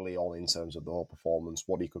of like Lyon in terms of the whole performance,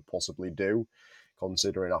 what he could possibly do,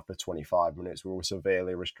 considering after 25 minutes we were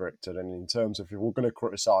severely restricted. And in terms of if we're going to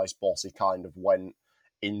criticise Boss, he kind of went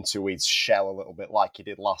into his shell a little bit like he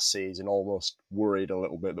did last season, almost worried a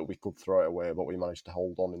little bit that we could throw it away, but we managed to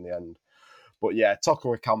hold on in the end. But yeah,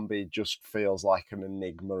 Toko Ekambi just feels like an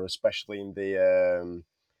enigma, especially in the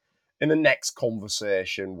next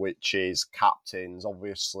conversation, which is captains.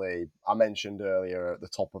 Obviously, I mentioned earlier at the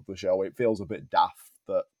top of the show, it feels a bit daft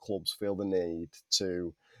that clubs feel the need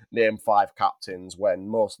to name 5 captains when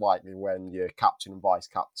most likely when your captain and vice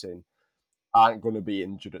captain aren't going to be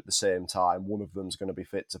injured at the same time. One of them's going to be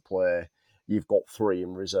fit to play. You've got 3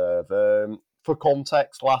 in reserve. For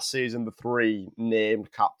context, last season, the 3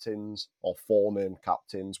 named captains, or 4 named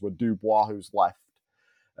captains, were Dubois, who's left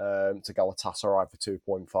to Galatasaray for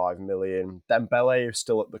 2.5 million. Dembele is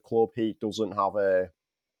still at the club. He doesn't have a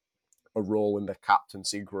role in the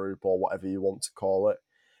captaincy group or whatever you want to call it.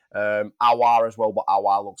 Aouar as well, but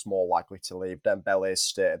Aouar looks more likely to leave. Dembele has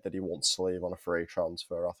stated that he wants to leave on a free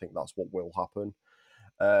transfer. I think that's what will happen.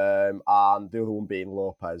 And the other one being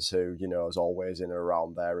Lopez, who, is always in and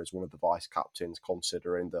around there as one of the vice captains,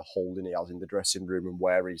 considering the holding he has in the dressing room and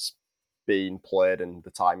where he's been played and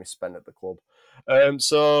the time he spent at the club.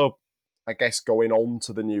 So I guess going on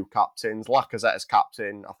to the new captains, Lacazette as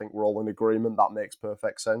captain, I think we're all in agreement that makes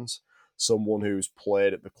perfect sense. Someone who's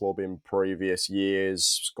played at the club in previous years,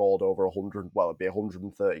 scored over 100, well, it'd be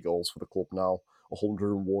 130 goals for the club now,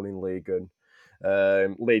 101 in League.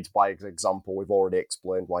 Leeds, by example, we've already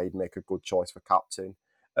explained why he'd make a good choice for captain.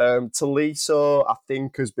 Tolisso, I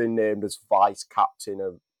think, has been named as vice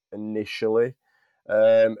captain initially.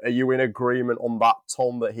 Are you in agreement on that,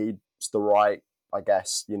 Tom, that he's the right, I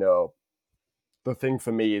guess, the thing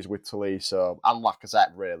for me is with Tolisso and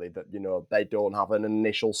Lacazette, really, that, they don't have an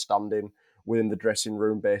initial standing within the dressing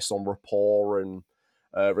room based on rapport and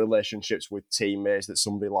relationships with teammates that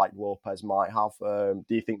somebody like Lopez might have.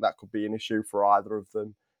 Do you think that could be an issue for either of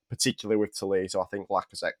them, particularly with Tolisso? I think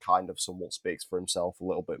Lacazette kind of somewhat speaks for himself a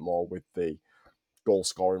little bit more with the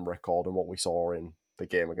goal-scoring record and what we saw in the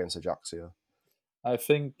game against Ajaxia. I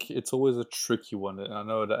think it's always a tricky one. And I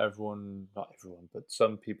know that not everyone, but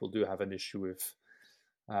some people do have an issue with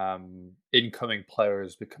incoming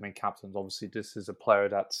players becoming captains. Obviously, this is a player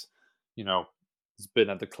that's, has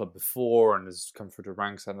been at the club before and has come through the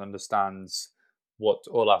ranks and understands what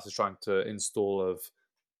Aulas is trying to install of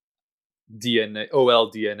DNA,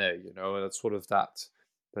 OL DNA, you know, that's sort of that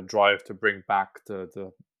the drive to bring back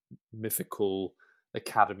the mythical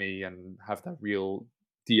academy and have that real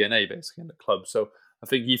DNA basically in the club. So I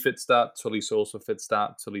think he fits that. Tolisso also fits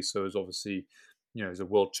that. Tolisso is obviously, you know, he's a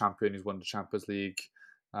world champion. He's won the Champions League.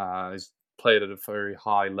 He's played at a very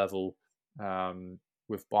high level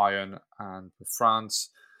with Bayern and with France.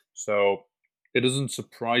 So it doesn't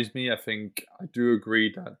surprise me. I think I do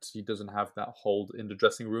agree that he doesn't have that hold in the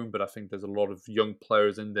dressing room, but I think there's a lot of young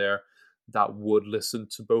players in there that would listen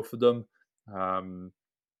to both of them.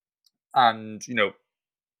 And, you know,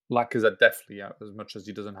 Lacazette definitely, as much as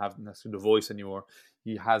he doesn't have necessarily the voice anymore,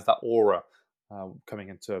 he has that aura coming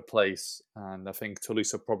into place. And I think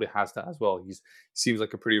Tolisso probably has that as well. He seems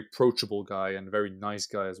like a pretty approachable guy and a very nice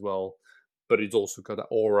guy as well. But he's also got that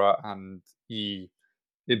aura and he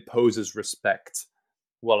imposes respect.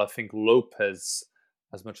 Well, I think Lopez,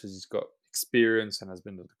 as much as he's got experience and has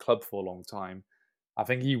been at the club for a long time, I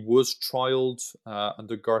think he was trialed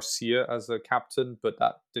under Garcia as a captain, but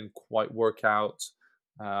that didn't quite work out.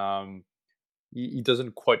 Um, he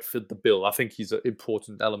doesn't quite fit the bill. I think he's an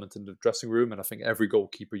important element in the dressing room, and I think every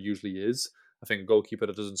goalkeeper usually is. I think a goalkeeper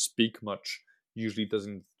that doesn't speak much usually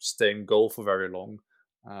doesn't stay in goal for very long,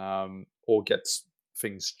 or gets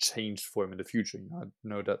things changed for him in the future. You know, I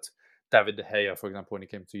know that David De Gea, for example, when he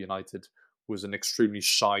came to United, was an extremely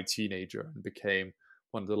shy teenager and became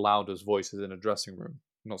one of the loudest voices in a dressing room.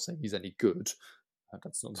 I'm not saying he's any good.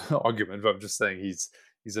 That's not the argument, but I'm just saying he's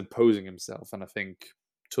imposing himself. And I think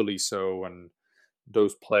Tolisso and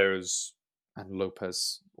those players and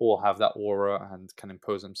Lopez all have that aura and can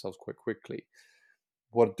impose themselves quite quickly.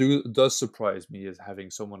 What does surprise me is having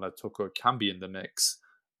someone like Toko Ekambi in the mix,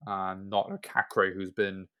 and not a Cacré who's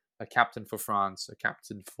been a captain for France, a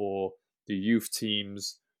captain for the youth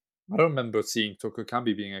teams. I don't remember seeing Toko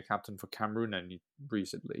Ekambi being a captain for Cameroon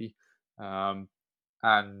recently.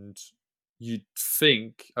 And you'd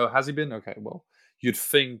think, oh, has he been? Okay, well, you'd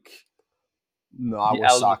think No, I the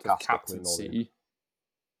was element of sarcastically nodding. captaincy.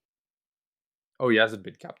 Oh, he hasn't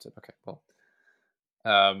been captain. Okay, well,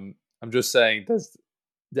 I'm just saying there's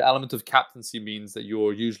the element of captaincy means that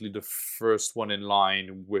you're usually the first one in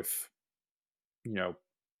line with, you know,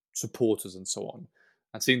 supporters and so on.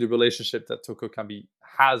 And seeing the relationship that Toko Ekambi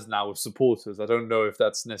has now with supporters, I don't know if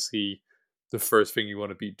that's necessarily the first thing you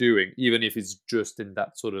want to be doing, even if it's just in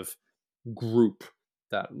that sort of group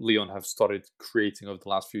that Lyon have started creating over the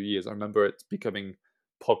last few years. I remember it becoming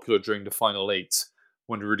popular during the final eight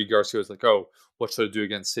when Rudy Garcia was like, "Oh, what should I do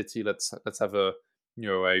against City? Let's have a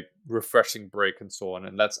a refreshing break and so on,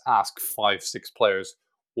 and let's ask 5-6 players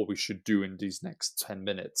what we should do in these next 10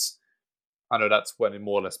 minutes." I know that's when it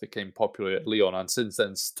more or less became popular at Lyon, and since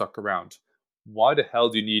then stuck around. Why the hell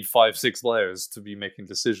do you need 5-6 players to be making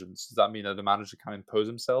decisions? Does that mean that the manager can impose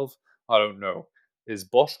himself? I don't know. Is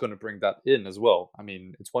Bosch going to bring that in as well? I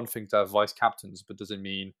mean, it's one thing to have vice captains, but does it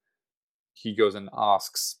mean he goes and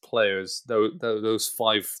asks players, those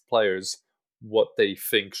 5 players, what they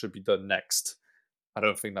think should be done next? I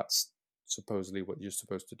don't think that's supposedly what you're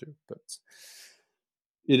supposed to do, but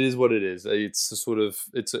it is what it is.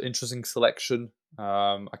 It's an interesting selection.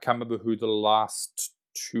 I can't remember who the last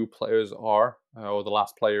 2 players are, or the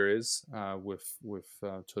last player is, with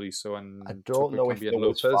Tolisso and I don't know if Ekambi there and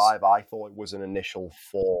was Lopez. 5. I thought it was an initial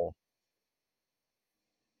 4.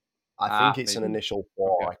 I think it's an Maybe. initial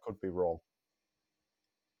 4. Okay. I could be wrong.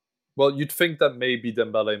 Well, you'd think that maybe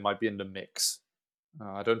Dembele might be in the mix.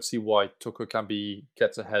 I don't see why Toko Ekambi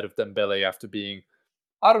gets ahead of Dembele after being.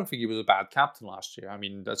 I don't think he was a bad captain last year. I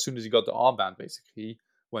mean, as soon as he got the armband, basically,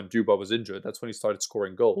 when Duba was injured, that's when he started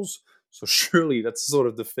scoring goals. So surely that's sort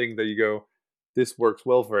of the thing that you go, this works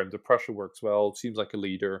well for him. The pressure works well. Seems like a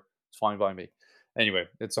leader. It's fine by me. Anyway,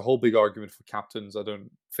 it's a whole big argument for captains. I don't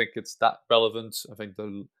think it's that relevant. I think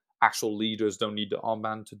the actual leaders don't need the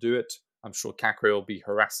armband to do it. I'm sure Cacré will be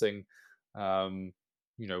harassing, Lukeba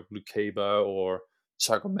or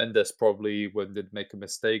Thiago Mendes probably when they make a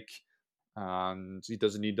mistake, and he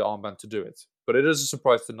doesn't need the armband to do it. But it is a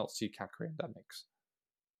surprise to not see Cacré in that mix.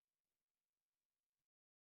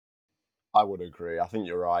 I would agree. I think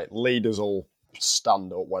you're right. Leaders will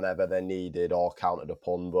stand up whenever they're needed or counted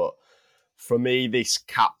upon. But for me, this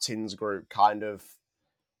captains group kind of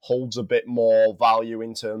holds a bit more value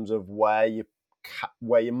in terms of where your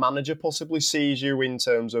manager possibly sees you in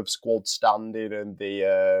terms of squad standing and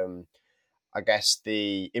the I guess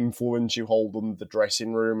the influence you hold on the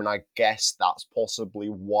dressing room, and I guess that's possibly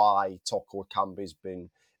why Toko Ekambi's been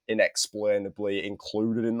inexplainably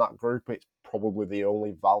included in that group. It's probably the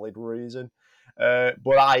only valid reason.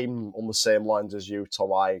 But I'm on the same lines as you,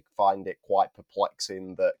 Tom. I find it quite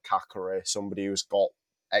perplexing that Cacré, somebody who's got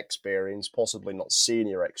experience, possibly not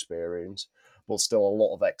senior experience, but still a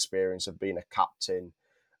lot of experience of being a captain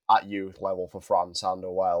at youth level for France and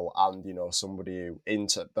OL, and somebody who,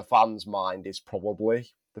 into the fans' mind, is probably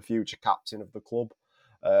the future captain of the club.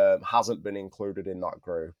 Hasn't been included in that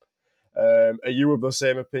group. Are you of the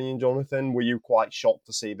same opinion, Jonathan? Were you quite shocked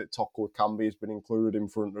to see that Toko Ekambi has been included in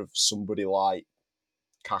front of somebody like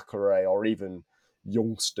Kakare, or even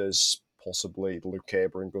youngsters, possibly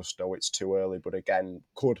Lukeba and Gusto? It's too early, but again,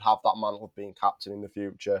 could have that mantle of being captain in the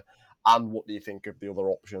future. And what do you think of the other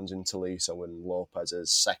options in Tolisso and Lopez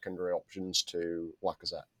as secondary options to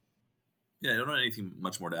Lacazette? Yeah, I don't have anything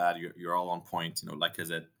much more to add. You're all on point.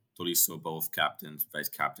 Lacazette, Tolisso, both captains, vice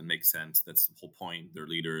captain, makes sense. That's the whole point. They're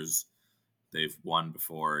leaders. They've won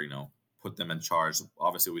before. Put them in charge.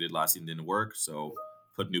 Obviously, we did last season, didn't work, so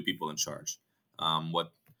put new people in charge. What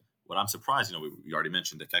I'm surprised, we already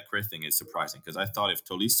mentioned the Kakre thing is surprising, because I thought if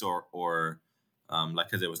Tolisso or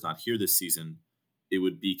Lacazette was not here this season, it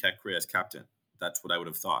would be Kakre as captain. That's what I would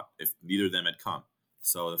have thought if neither of them had come.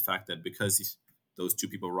 So the fact that because those two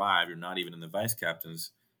people arrived, you're not even in the vice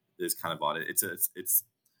captains, is kind of odd. It's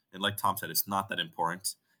and like Tom said, it's not that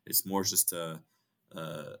important. It's more just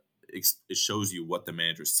it shows you what the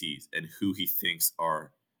manager sees and who he thinks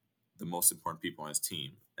are the most important people on his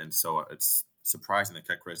team. And so it's surprising that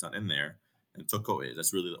Kakre is not in there, and Toko is.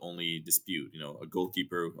 That's really the only dispute. A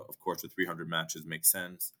goalkeeper, of course, with 300 matches makes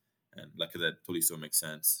sense, and Lacazette, Tolisso makes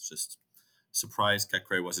sense. Just surprised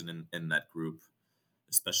Kakre wasn't in that group,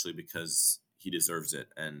 especially because he deserves it.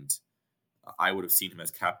 And I would have seen him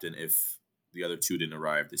as captain if the other two didn't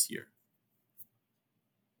arrive this year.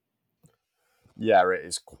 Yeah, it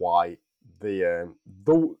is quite the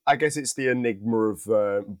I guess it's the enigma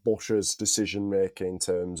of Bush's decision making in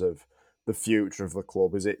terms of the future of the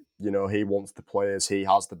club. Is it, he wants the players he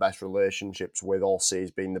has the best relationships with, or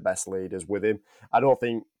sees being the best leaders with him? I don't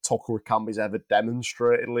think Toko Ekambi's ever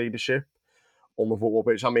demonstrated leadership on the football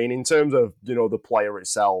pitch. I mean, in terms of, the player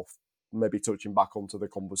itself, maybe touching back onto the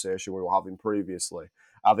conversation we were having previously,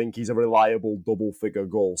 I think he's a reliable double-figure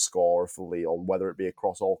goal scorer for Lyon, whether it be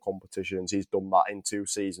across all competitions. He's done that in 2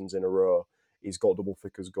 seasons in a row. He's got double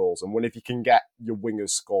figures goals. And if you can get your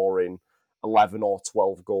wingers scoring 11 or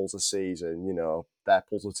 12 goals a season, they're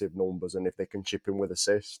positive numbers. And if they can chip in with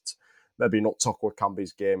assists, maybe not Toko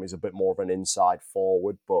Ekambi's game is a bit more of an inside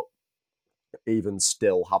forward, but even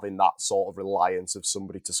still, having that sort of reliance of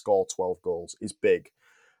somebody to score 12 goals is big.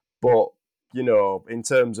 But, in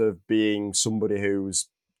terms of being somebody who's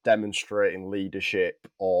demonstrating leadership,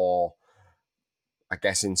 or I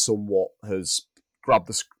guess in somewhat has grabbed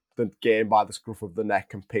the game by the scruff of the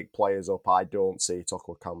neck and picked players up, I don't see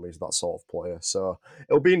Toko Ekambi as that sort of player. So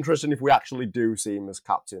it'll be interesting if we actually do see him as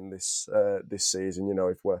captain this season.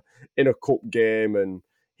 If we're in a cup game and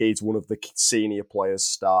he's one of the senior players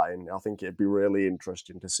starting, I think it'd be really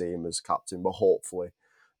interesting to see him as captain. But hopefully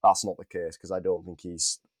that's not the case, because I don't think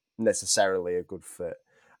he's necessarily a good fit.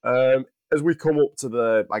 As we come up to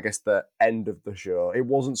the end of the show, it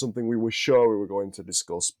wasn't something we were sure we were going to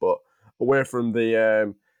discuss, but away from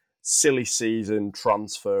the silly season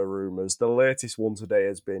transfer rumours, the latest one today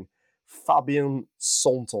has been Fabien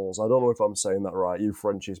Santonge. I don't know if I'm saying that right. You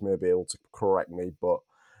Frenchies may be able to correct me, but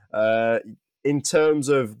in terms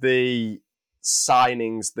of the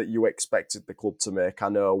signings that you expected the club to make, I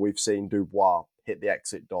know we've seen Dubois hit the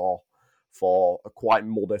exit door for a quite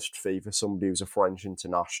modest fee for somebody who's a French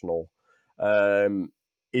international.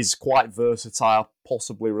 Is quite versatile,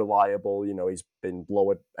 possibly reliable. He's been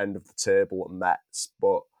lower end of the table at Metz,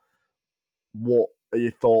 but what are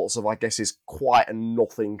your thoughts of, I guess, is quite a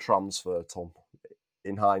nothing transfer, Tom,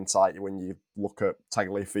 in hindsight, when you look at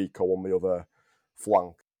Tagliafico on the other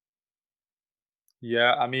flank?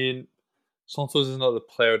 Yeah, I mean, Santos is not a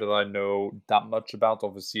player that I know that much about.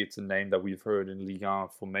 Obviously, it's a name that we've heard in Ligue 1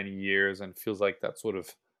 for many years, and feels like that sort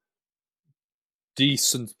of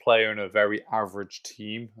decent player in a very average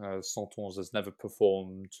team. Santos has never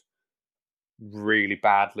performed really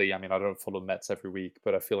badly. I mean, I don't follow Mets every week,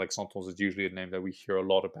 but I feel like Santos is usually a name that we hear a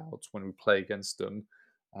lot about when we play against them.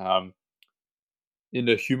 In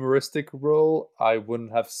a humoristic role, I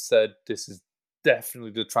wouldn't have said this is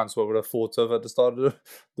definitely the transfer I would have thought of at the start of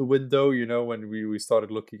the window. When we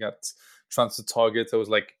started looking at transfer targets, I was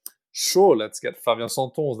like, sure, let's get Fabien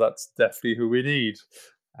Santonge. That's definitely who we need.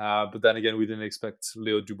 But then again, we didn't expect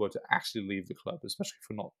Leo Dubois to actually leave the club, especially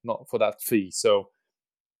for not for that fee. So,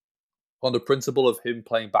 on the principle of him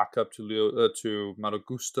playing backup to Malo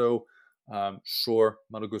Gusto, sure,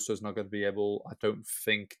 Malo Gusto is not going to be able, I don't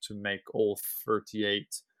think, to make all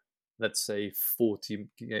 38, let's say 40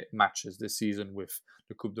 matches this season with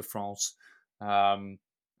the Coupe de France.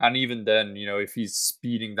 And even then, if he's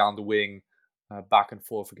speeding down the wing back and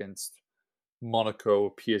forth against Monaco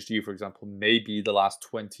or PSG, for example, maybe the last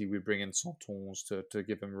 20 we bring in Santons to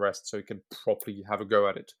give him rest so he can properly have a go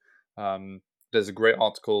at it. There's a great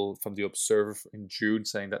article from The Observer in June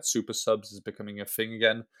saying that super subs is becoming a thing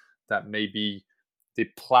again, that maybe they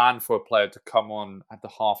plan for a player to come on at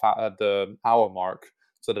the hour mark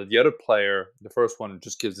so that the other player, the first one,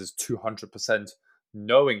 just gives his 200%,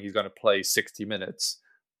 knowing he's going to play 60 minutes.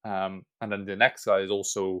 And then the next guy is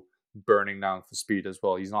also burning down for speed as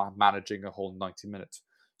well. He's not managing a whole 90 minutes.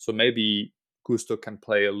 So maybe Gusto can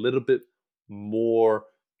play a little bit more,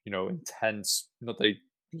 intense. Not that he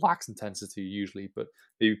lacks intensity usually, but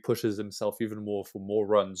maybe pushes himself even more for more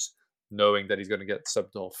runs, knowing that he's going to get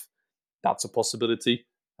subbed off. That's a possibility.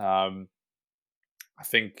 I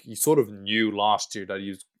think he sort of knew last year that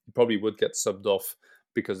he probably would get subbed off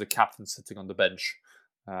because the captain's sitting on the bench.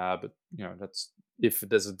 But that's if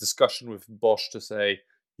there's a discussion with Bosch to say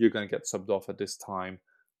you're going to get subbed off at this time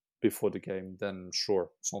before the game, then sure,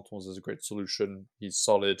 Santons is a great solution. He's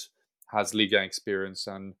solid, has Ligue 1 experience,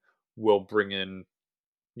 and will bring in,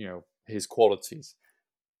 his qualities.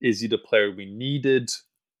 Is he the player we needed?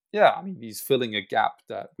 Yeah, I mean, he's filling a gap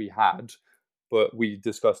that we had, but we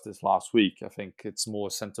discussed this last week. I think it's more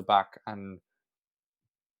centre-back and,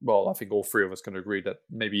 well, I think all three of us can agree that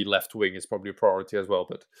maybe left wing is probably a priority as well,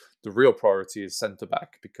 but the real priority is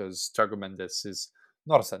centre-back because Thiago Mendes is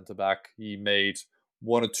not a centre-back. He made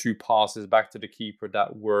one or two passes back to the keeper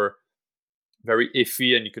that were very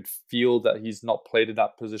iffy, and you could feel that he's not played in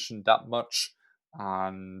that position that much.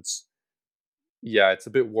 And yeah, it's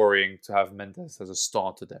a bit worrying to have Mendes as a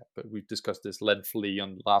starter there, but we've discussed this lengthily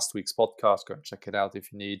on last week's podcast. Go and check it out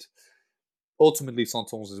if you need. Ultimately,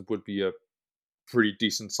 Santons would be a pretty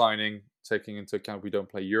decent signing, taking into account we don't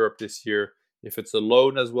play Europe this year. If it's a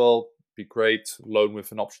loan as well, be great. Loan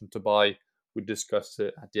with an option to buy. We discussed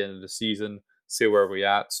it at the end of the season, see where we're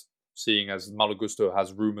at. Seeing as Malo Gusto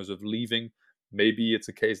has rumors of leaving, maybe it's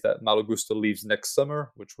a case that Malo Gusto leaves next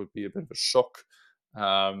summer, which would be a bit of a shock,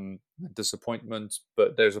 disappointment.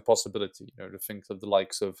 But there's a possibility, to think of the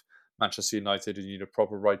likes of Manchester United, you need a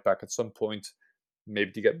proper right back at some point,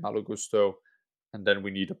 maybe to get Malo Gusto, and then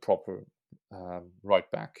we need a proper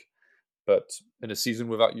right back. But in a season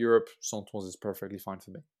without Europe, Santons is perfectly fine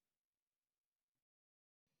for me.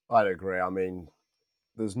 I'd agree. I mean,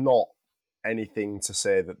 there's not anything to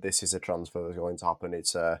say that this is a transfer that's going to happen.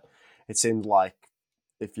 It seems like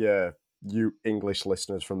if you English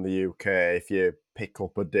listeners from the UK, if you pick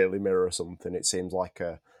up a Daily Mirror or something, it seems like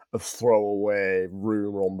a throwaway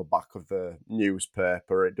rumour on the back of the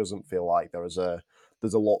newspaper. It doesn't feel like there's a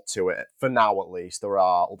lot to it. For now, at least, there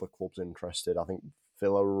are other clubs interested. I think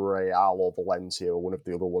Villarreal or Valencia are one of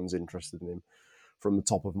the other ones interested in him from the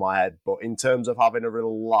top of my head. But in terms of having a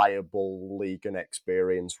reliable Ligue 1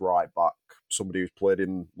 experienced right back, somebody who's played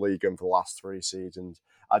in Ligue 1 for the last 3 seasons,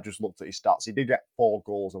 I just looked at his stats. He did get 4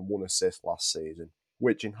 goals and 1 assist last season,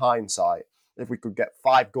 which in hindsight, if we could get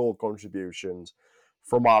 5 goal contributions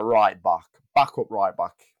from our backup right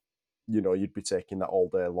back, you'd be taking that all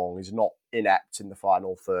day long. He's not inept in the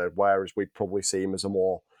final third, whereas we'd probably see him as a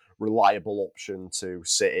more reliable option to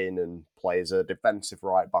sit in and play as a defensive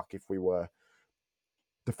right back if we were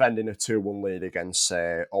defending a 2-1 lead against,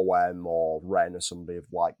 say, OM or Rennes or somebody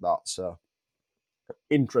like that. So,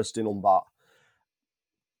 interesting on that.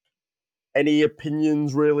 Any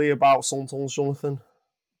opinions, really, about Santons, Jonathan?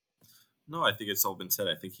 No, I think it's all been said.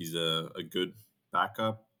 I think he's a good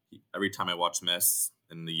backup. Every time I watched Metz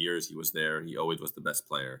in the years he was there, he always was the best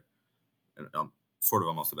player. And sort of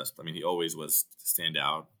almost the best. I mean, he always was stand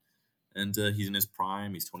out. And he's in his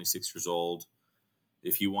prime. He's 26 years old.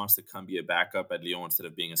 If he wants to come be a backup at Lyon instead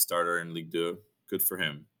of being a starter in Ligue 2, good for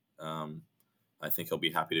him. I think he'll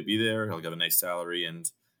be happy to be there. He'll get a nice salary, and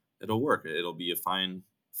it'll work. It'll be a fine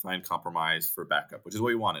compromise for backup, which is what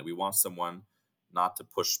we wanted. We want someone not to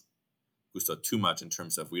push Gusto too much in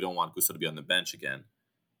terms of we don't want Gusto to be on the bench again,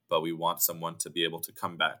 but we want someone to be able to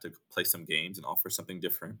come back to play some games and offer something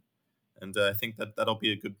different. And I think that'll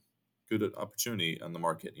be a good opportunity on the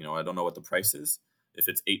market. I don't know what the price is. If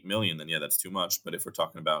it's 8 million, then yeah, that's too much. But if we're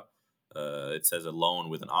talking about, it says a loan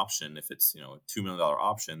with an option. If it's a $2 million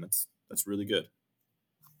option, that's really good.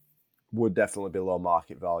 Would definitely be low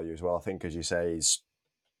market value as well. I think, as you say,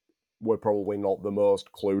 we're probably not the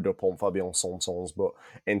most clued up on Fabien Santons, but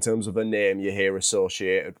in terms of a name you hear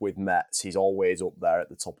associated with Metz, he's always up there at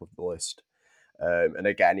the top of the list. And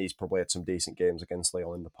again, he's probably had some decent games against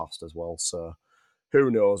Lyon in the past as well. So who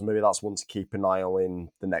knows? Maybe that's one to keep an eye on in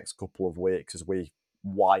the next couple of weeks as we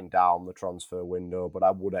wind down the transfer window. But I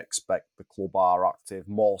would expect the club are active,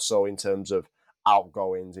 more so in terms of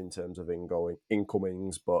outgoings in terms of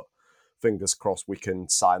incomings, but fingers crossed we can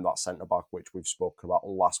sign that centre-back, which we've spoken about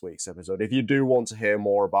on last week's episode. If you do want to hear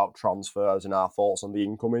more about transfers and our thoughts on the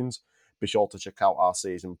incomings, be sure to check out our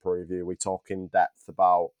season preview. We talk in depth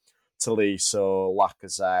about Tolisso,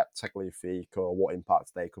 Lacazette, Tagliafico, what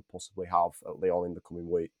impact they could possibly have at Lyon in the coming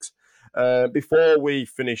weeks. Before we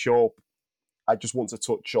finish up, I just want to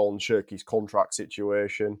touch on Cherki's contract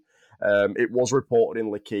situation. It was reported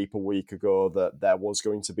in L'Équipe a week ago that there was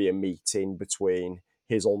going to be a meeting between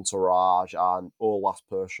his entourage and Aulas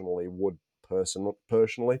personally would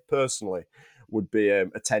be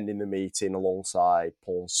attending the meeting alongside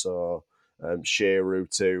Ponceau, Giroud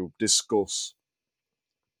to discuss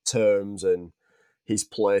terms and his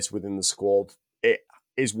place within the squad. It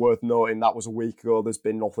is worth noting that was a week ago. There's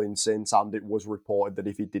been nothing since, and it was reported that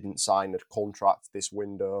if he didn't sign a contract this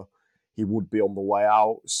window, he would be on the way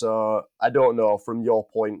out. So I don't know, from your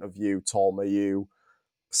point of view, Tom, are you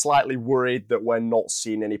slightly worried that we're not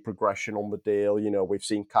seeing any progression on the deal? You know, we've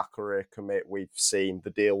seen Caqueret commit, we've seen the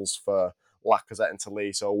deals for Lacazette and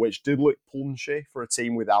Tolisso, which did look punchy for a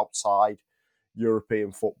team with outside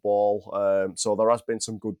European football. So there has been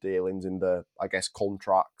some good dealings in the, I guess,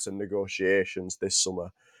 contracts and negotiations this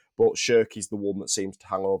summer. But Cherki's the one that seems to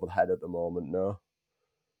hang over the head at the moment, no?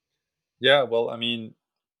 Yeah, well, I mean,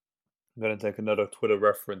 I'm going to take another Twitter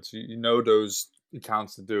reference. You know those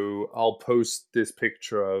accounts that do, I'll post this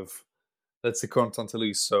picture of, let's say, Corentin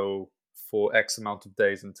Tolisso for X amount of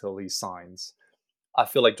days until he signs. I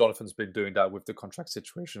feel like Jonathan's been doing that with the contract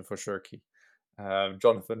situation for Cherki.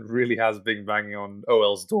 Jonathan really has been banging on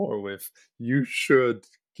OL's door with, you should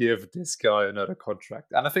give this guy another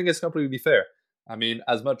contract. And I think it's completely fair. I mean,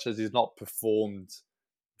 as much as he's not performed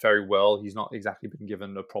very well, he's not exactly been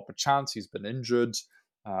given a proper chance. He's been injured.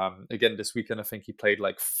 Again, this weekend, I think he played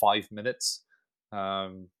like 5 minutes, more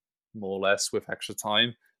or less, with extra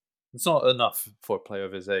time. It's not enough for a player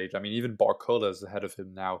of his age. I mean, even Barcola is ahead of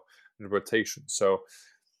him now in the rotation. So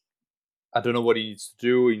I don't know what he needs to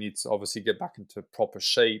do. He needs to obviously get back into proper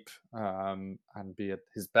shape and be at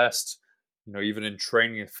his best. You know, even in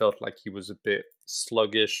training, it felt like he was a bit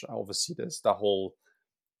sluggish. Obviously, there's that whole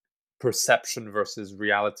perception versus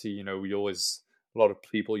reality. You know, a lot of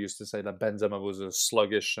people used to say that Benzema was a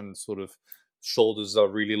sluggish and sort of shoulders are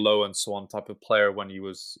really low and so on type of player when he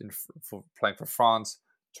was playing for France.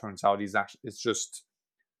 Turns out it's just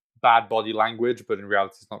bad body language, but in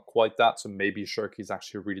reality, it's not quite that. So maybe Cherki's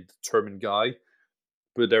actually a really determined guy,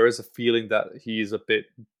 but there is a feeling that he's a bit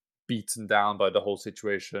beaten down by the whole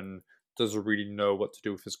situation. Doesn't really know what to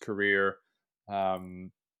do with his career,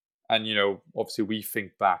 and you know, obviously, we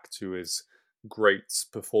think back to his great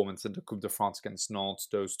performance in the Coupe de France against Nantes.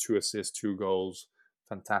 Those 2 assists, 2 goals,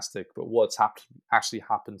 fantastic. But what's actually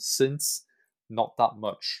happened since? Not that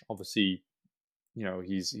much. Obviously, you know,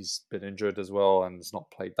 he's been injured as well and has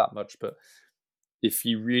not played that much. But if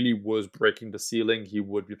he really was breaking the ceiling, he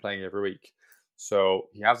would be playing every week. So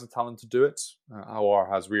he has the talent to do it.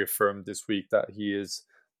 Aouar has reaffirmed this week that he is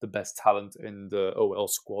the best talent in the OL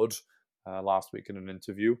squad last week in an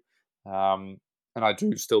interview. And I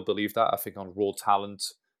do still believe that. I think on raw talent,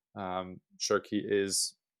 Cherki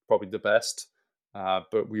is probably the best.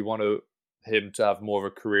 But we want him to have more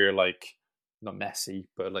of a career like, not Messi,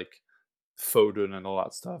 but like Foden and all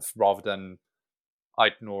that stuff, rather than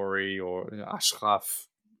Aït-Nouri or Ashraf,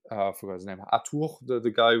 I forgot his name, Atour,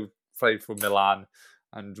 the guy who played for Milan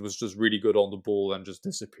and was just really good on the ball and just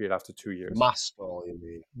disappeared after 2 years. Mastor, you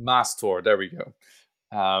mean? Mastor, there we go.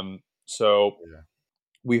 So Yeah.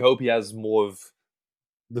 we hope he has more of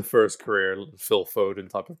the first career, Phil Foden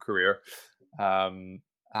type of career.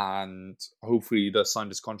 And hopefully he does sign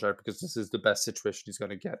this contract because this is the best situation he's going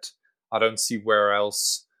to get. I don't see where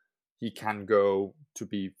else he can go to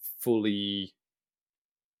be fully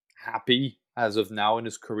happy as of now in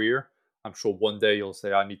his career. I'm sure one day he'll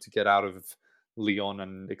say, I need to get out of Lyon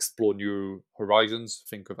and explore new horizons.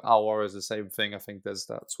 Think of Aouar as the same thing. I think there's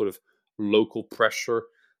that sort of local pressure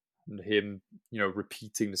and him, you know,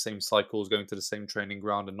 repeating the same cycles, going to the same training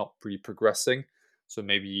ground and not really progressing. So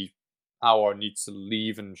maybe Aouar needs to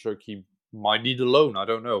leave and Cherki might need a loan. I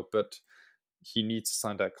don't know, but he needs to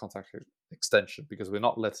sign that contract extension because we're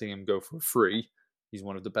not letting him go for free. He's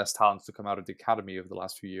one of the best talents to come out of the academy over the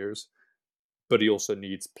last few years, but he also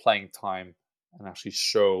needs playing time and actually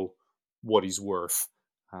show what he's worth.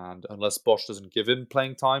 And unless Bosch doesn't give him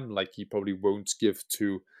playing time, like he probably won't give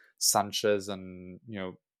to Sanchez and, you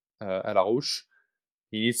know, El Arouche,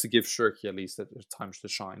 he needs to give Cherki at least time to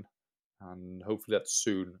shine. And hopefully that's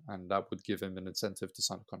soon. And that would give him an incentive to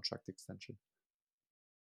sign a contract extension.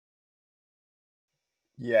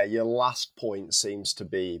 Yeah, your last point seems to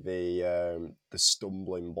be the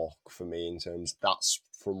stumbling block for me in terms that's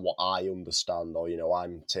from what I understand, or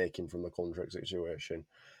I'm taking from the contract situation.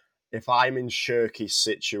 If I'm in Shirky's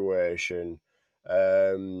situation,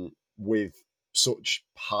 with such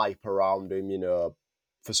hype around him,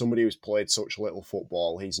 for somebody who's played such little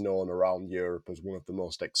football, he's known around Europe as one of the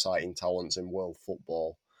most exciting talents in world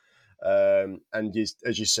football. And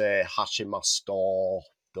as you say, Hachimastor,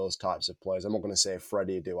 those types of players. I'm not going to say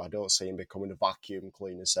Freddie do. I don't see him becoming a vacuum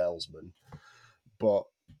cleaner salesman. But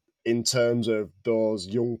in terms of those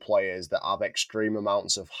young players that have extreme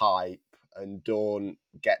amounts of hype and don't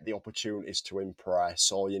get the opportunities to impress,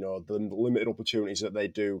 or the limited opportunities that they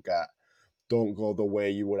do get don't go the way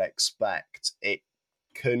you would expect, it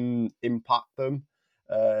can impact them.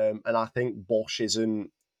 And I think Bosch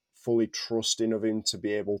isn't fully trusting of him to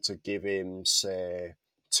be able to give him, say,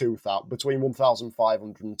 2,000 between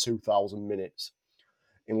 1,500 and 2,000 minutes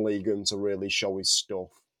in Ligue 1 to really show his stuff,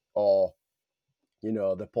 or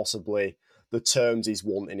the terms he's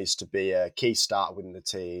wanting is to be a key starter within the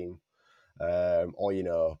team,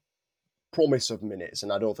 or promise of minutes,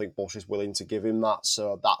 and I don't think Bosch is willing to give him that.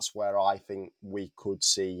 So that's where I think we could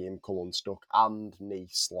see him come unstuck, and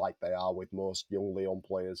Nice, like they are with most young Lyon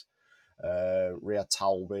players, Ria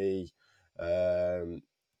Talbi,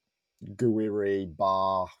 Guiri,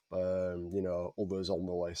 Bar, others on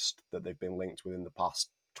the list that they've been linked with in the past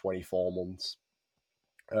 24 months,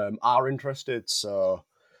 are interested. So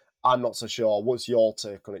I'm not so sure. What's your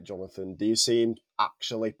take on it, Jonathan? Do you see him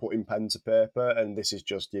actually putting pen to paper, and this is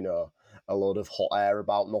just, a load of hot air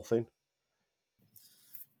about nothing?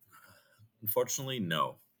 Unfortunately,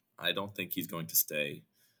 no. I don't think he's going to stay.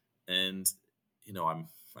 And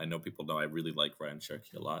I know people know I really like Ryan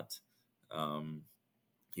Cherky a lot. Um,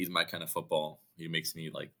 he's my kind of football. He makes me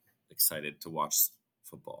excited to watch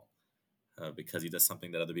football because he does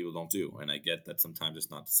something that other people don't do. And I get that sometimes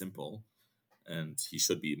it's not simple, and he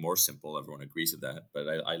should be more simple. Everyone agrees with that. But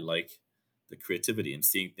I like the creativity and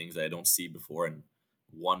seeing things that I don't see before. And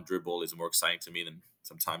one dribble is more exciting to me than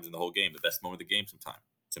sometimes in the whole game. The best moment of the game, sometimes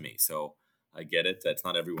to me. So I get it. That's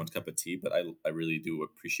not everyone's cup of tea, but I really do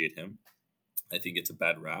appreciate him. I think it's a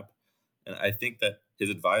bad rap. And I think that his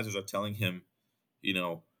advisors are telling him, you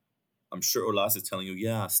know, I'm sure Olas is telling you,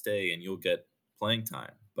 yeah, stay and you'll get playing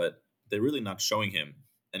time. But they're really not showing him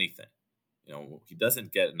anything. He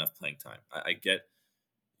doesn't get enough playing time. I get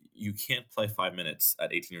you can't play 5 minutes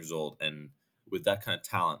at 18 years old. And with that kind of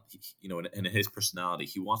talent, and his personality,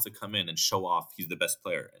 he wants to come in and show off he's the best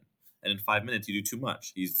player. And in 5 minutes, you do too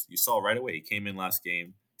much. You saw right away. He came in last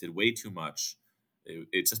game, did way too much.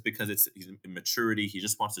 It's just because he's immaturity. He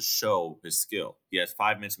just wants to show his skill. He has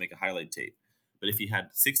 5 minutes to make a highlight tape. But if he had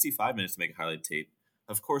 65 minutes to make a highlight tape,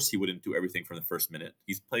 of course he wouldn't do everything from the first minute.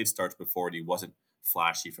 He's played starts before and he wasn't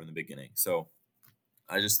flashy from the beginning. So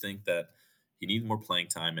I just think that he needs more playing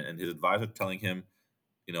time. And his advisor telling him,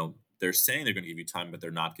 they're saying they're going to give you time, but they're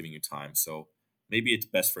not giving you time. So maybe it's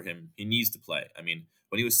best for him. He needs to play. I mean,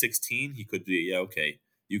 when he was 16, he could be, yeah, okay,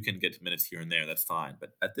 you can get minutes here and there. That's fine.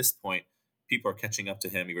 But at this point, people are catching up to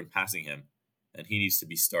him, even passing him, and he needs to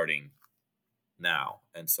be starting now.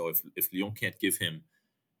 And so if Lyon can't give him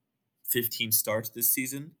 15 starts this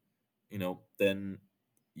season, then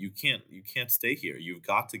you can't stay here. You've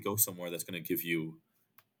got to go somewhere that's going to give you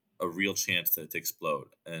a real chance to explode.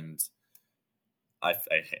 And I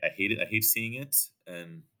hate it. I hate seeing it,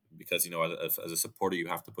 and because as a supporter, you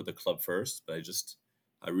have to put the club first. But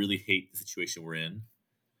I really hate the situation we're in.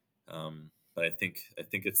 But I think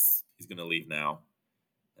he's going to leave now,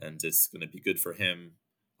 and it's going to be good for him.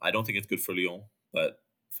 I don't think it's good for Lyon, but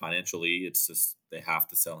financially, it's just they have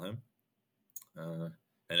to sell him. And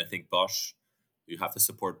I think Bosch, you have to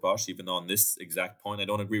support Bosch, even though on this exact point, I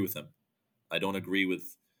don't agree with him. I don't agree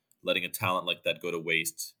with letting a talent like that go to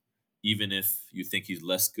waste, even if you think he's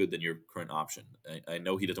less good than your current option. I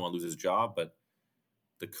know he doesn't want to lose his job, but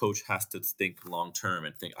the coach has to think long term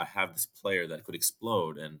and think, I have this player that could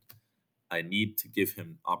explode, and I need to give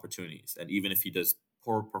him opportunities. And even if he does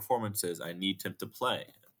poor performances, I need him to play.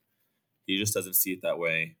 He just doesn't see it that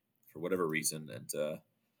way for whatever reason. And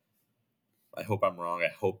I hope I'm wrong. I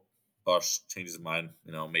hope Bosch changes his mind.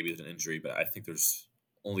 Maybe there's an injury, but I think there's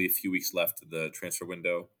only a few weeks left of the transfer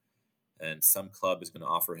window, and some club is going to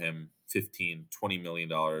offer him $15-20 million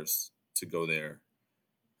to go there,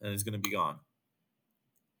 and he's going to be gone.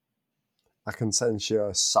 I can sense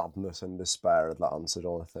your sadness and despair at that answer,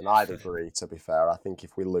 Jonathan. I'd agree, to be fair. I think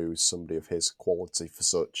if we lose somebody of his quality for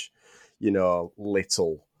such,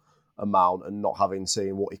 little amount and not having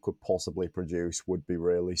seen what he could possibly produce would be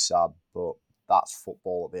really sad. But that's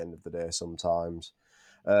football at the end of the day sometimes.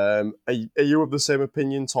 Are you of the same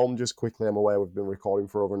opinion, Tom? Just quickly, I'm aware we've been recording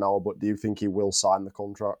for over an hour, but do you think he will sign the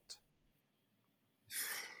contract?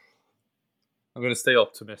 I'm going to stay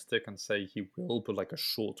optimistic and say he will, but like a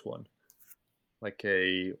short one. Like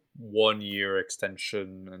a 1-year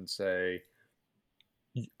extension and say,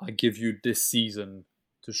 I give you this season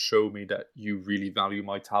to show me that you really value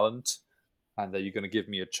my talent and that you're going to give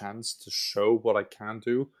me a chance to show what I can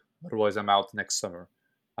do. Otherwise, I'm out next summer.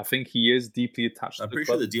 I think he is deeply attached to I'm the pretty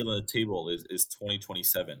club. sure the deal on the table is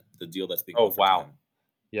 2027. The deal that's being Oh, offered wow. to him.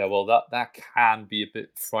 Yeah, well, that can be a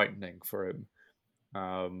bit frightening for him.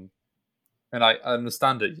 And I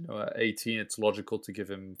understand it. At 18, it's logical to give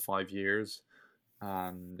him 5 years,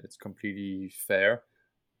 and it's completely fair.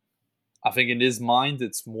 I think in his mind,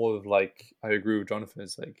 it's more of like, I agree with Jonathan.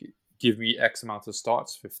 It's like, give me X amount of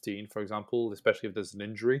starts, 15, for example, especially if there's an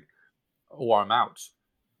injury, or I'm out.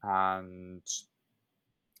 And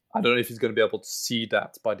I don't know if he's going to be able to see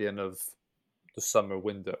that by the end of the summer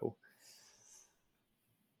window.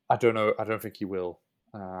 I don't know. I don't think he will.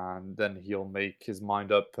 And then he'll make his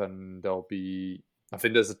mind up, and there'll be. I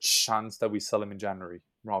think there's a chance that we sell him in January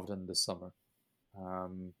rather than this summer.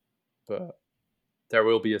 But there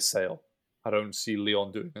will be a sale. I don't see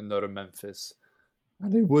Leon doing another Memphis.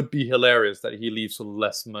 And it would be hilarious that he leaves for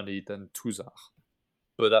less money than Tuzar.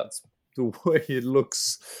 But that's the way it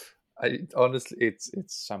looks. Honestly, it's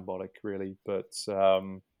symbolic, really. But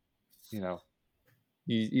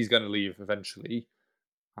he's going to leave eventually,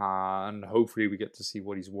 and hopefully we get to see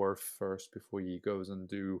what he's worth first before he goes and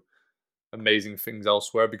do amazing things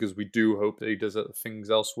elsewhere. Because we do hope that he does things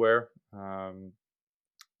elsewhere, and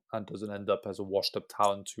doesn't end up as a washed-up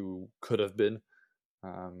talent who could have been.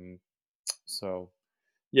 So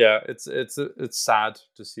yeah, it's sad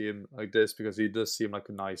to see him like this, because he does seem like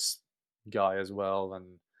a nice guy as well,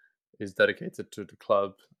 and is dedicated to the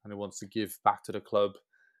club, and he wants to give back to the club.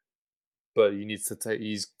 But he needs to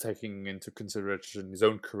he's taking into consideration his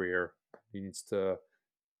own career. He's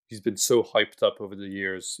been so hyped up over the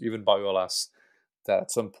years, even by Olas, that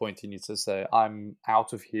at some point he needs to say, I'm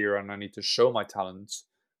out of here and I need to show my talents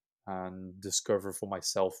and discover for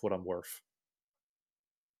myself what I'm worth.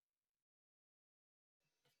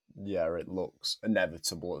 Yeah, it looks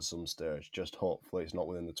inevitable at some stage. Just hopefully it's not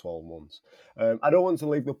within the 12 months. I don't want to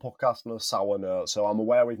leave the podcast on a sour note, so I'm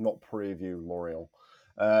aware we've not previewed Lorient.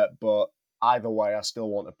 But either way, I still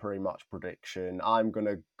want a pre-match prediction. I'm going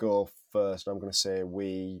to go first. I'm going to say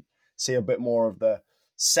we see a bit more of the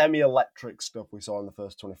semi-electric stuff we saw in the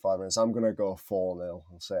first 25 minutes. I'm going to go 4-0.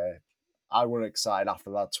 I'll say I wasn't excited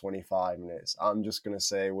after that 25 minutes. I'm just going to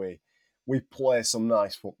say we play some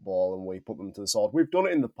nice football and we put them to the sword. We've done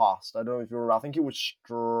it in the past. I don't know if you remember. I think it was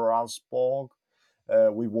Strasbourg.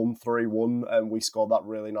 We won 3-1 and we scored that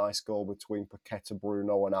really nice goal between Paqueta,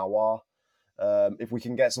 Bruno and Aouar. If we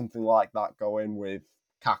can get something like that going with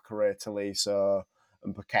Caqueret, Tolisso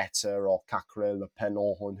and Paqueta, or Caqueret, Le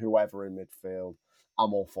Penal and whoever in midfield,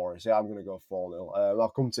 I'm all for it. So yeah, I'm going to go 4-0. I'll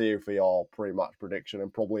come to you for your pre-match prediction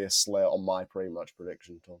and probably a slate on my pre-match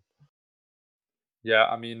prediction, Tom. Yeah,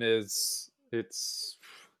 I mean, it's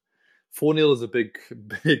 4-0 is a big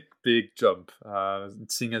jump.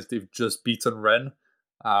 Seeing as they've just beaten Rennes,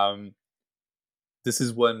 this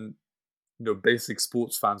is when basic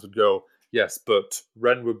sports fans would go, yes, but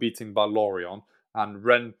Rennes were beaten by Lorient, and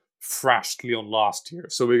Rennes thrashed Lyon last year,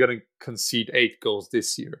 so we're going to concede 8 goals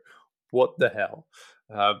this year. What the hell?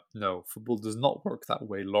 No, football does not work that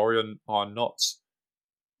way. Lorient are not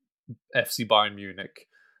FC Bayern Munich.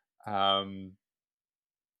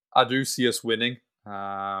 I do see us winning,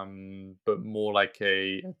 but more like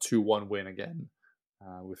a 2-1 win again,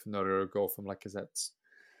 with another goal from Lacazette.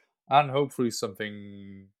 And hopefully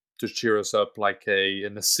something to cheer us up, like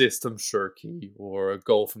an assist from Shirky or a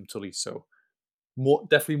goal from Tolisso.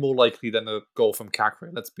 Definitely more likely than a goal from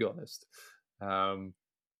Caqueret, let's be honest.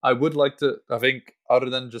 I would like to, I think, other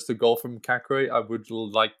than just a goal from Caqueret, I would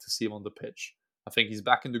like to see him on the pitch. I think he's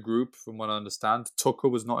back in the group, from what I understand. Tucker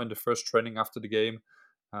was not in the first training after the game.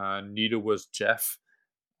 Neither was Jeff.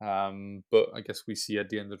 But I guess we see at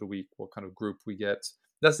the end of the week what kind of group we get.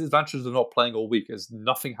 That's the advantage of not playing all week, is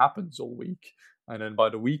nothing happens all week. And then by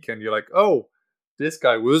the weekend, you're like, oh, this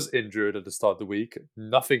guy was injured at the start of the week.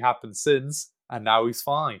 Nothing happened since, and now he's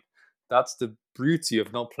fine. That's the beauty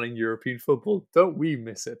of not playing European football. Don't we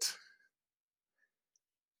miss it?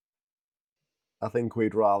 I think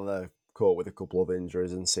we'd rather cope with a couple of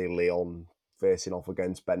injuries and see Lyon facing off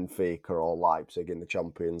against Benfica or Leipzig in the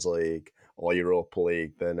Champions League or Europa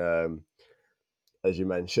League than, as you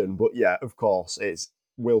mentioned. But yeah, of course,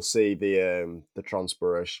 we'll see the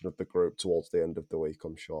transpiration of the group towards the end of the week,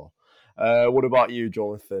 I'm sure. What about you,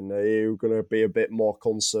 Jonathan? Are you going to be a bit more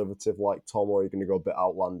conservative like Tom, or are you going to go a bit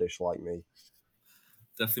outlandish like me?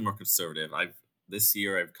 Definitely more conservative. This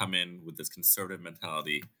year I've come in with this conservative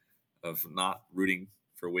mentality of not rooting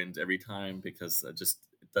for wins every time because it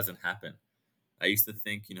doesn't happen. I used to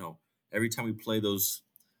think, every time we play those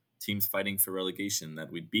teams fighting for relegation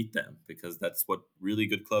that we'd beat them because that's what really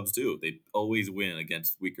good clubs do. They always win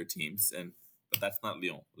against weaker teams, but that's not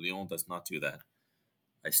Lyon. Lyon does not do that.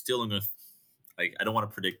 I still am going to. I don't want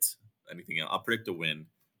to predict anything else. I'll predict a win,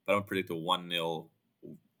 but I don't predict a 1-0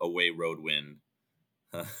 away road win.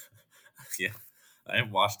 Yeah, I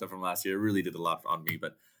am washed up from last year. It really did a lot on me,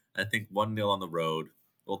 but I think 1-0 on the road,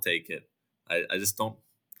 we'll take it. I just don't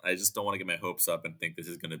want to get my hopes up and think this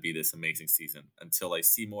is going to be this amazing season until I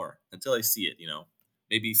see more, until I see it.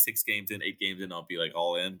 Maybe 6 games in, 8 games in, I'll be like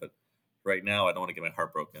all in. But right now, I don't want to get my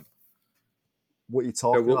heart broken. What are you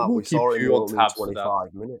talking about? We'll We keep saw it in you the on opening tabs for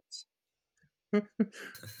 25 minutes.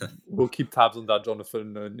 We'll keep tabs on that,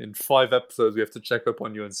 Jonathan. And in 5 episodes, we have to check up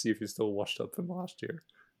on you and see if you're still washed up from last year.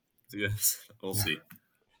 Yes, we'll see.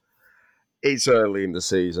 It's early in the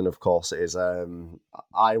season, of course it is. I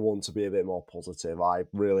want to be a bit more positive. I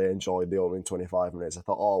really enjoyed the opening 25 minutes. I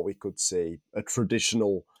thought, we could see a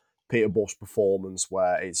traditional Peter Bosz performance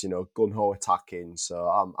where it's, gun-ho attacking. So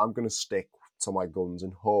I'm going to stick to my guns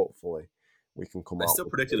and hopefully we can come out. I still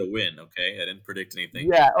predicted a win, okay? I didn't predict anything.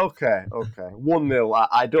 Yeah, okay. 1-0.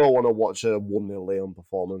 I don't want to watch a 1-0 Lyon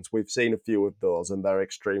performance. We've seen a few of those and they're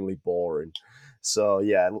extremely boring. So,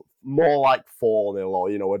 yeah, more like 4-0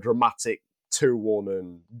 or, a dramatic 2-1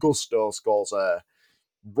 and Gusto scores a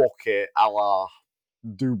rocket a la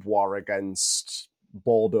Dubois against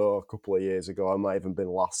Bordeaux a couple of years ago. It might have even been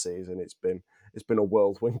last season. It's been a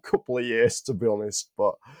whirlwind couple of years, to be honest.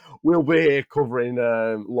 But we'll be here covering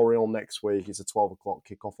Lorient next week. It's a 12 o'clock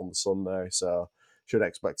kickoff on the Sunday, so should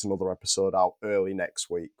expect another episode out early next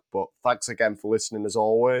week. But thanks again for listening as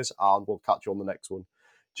always, and we'll catch you on the next one.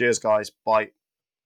 Cheers, guys. Bye.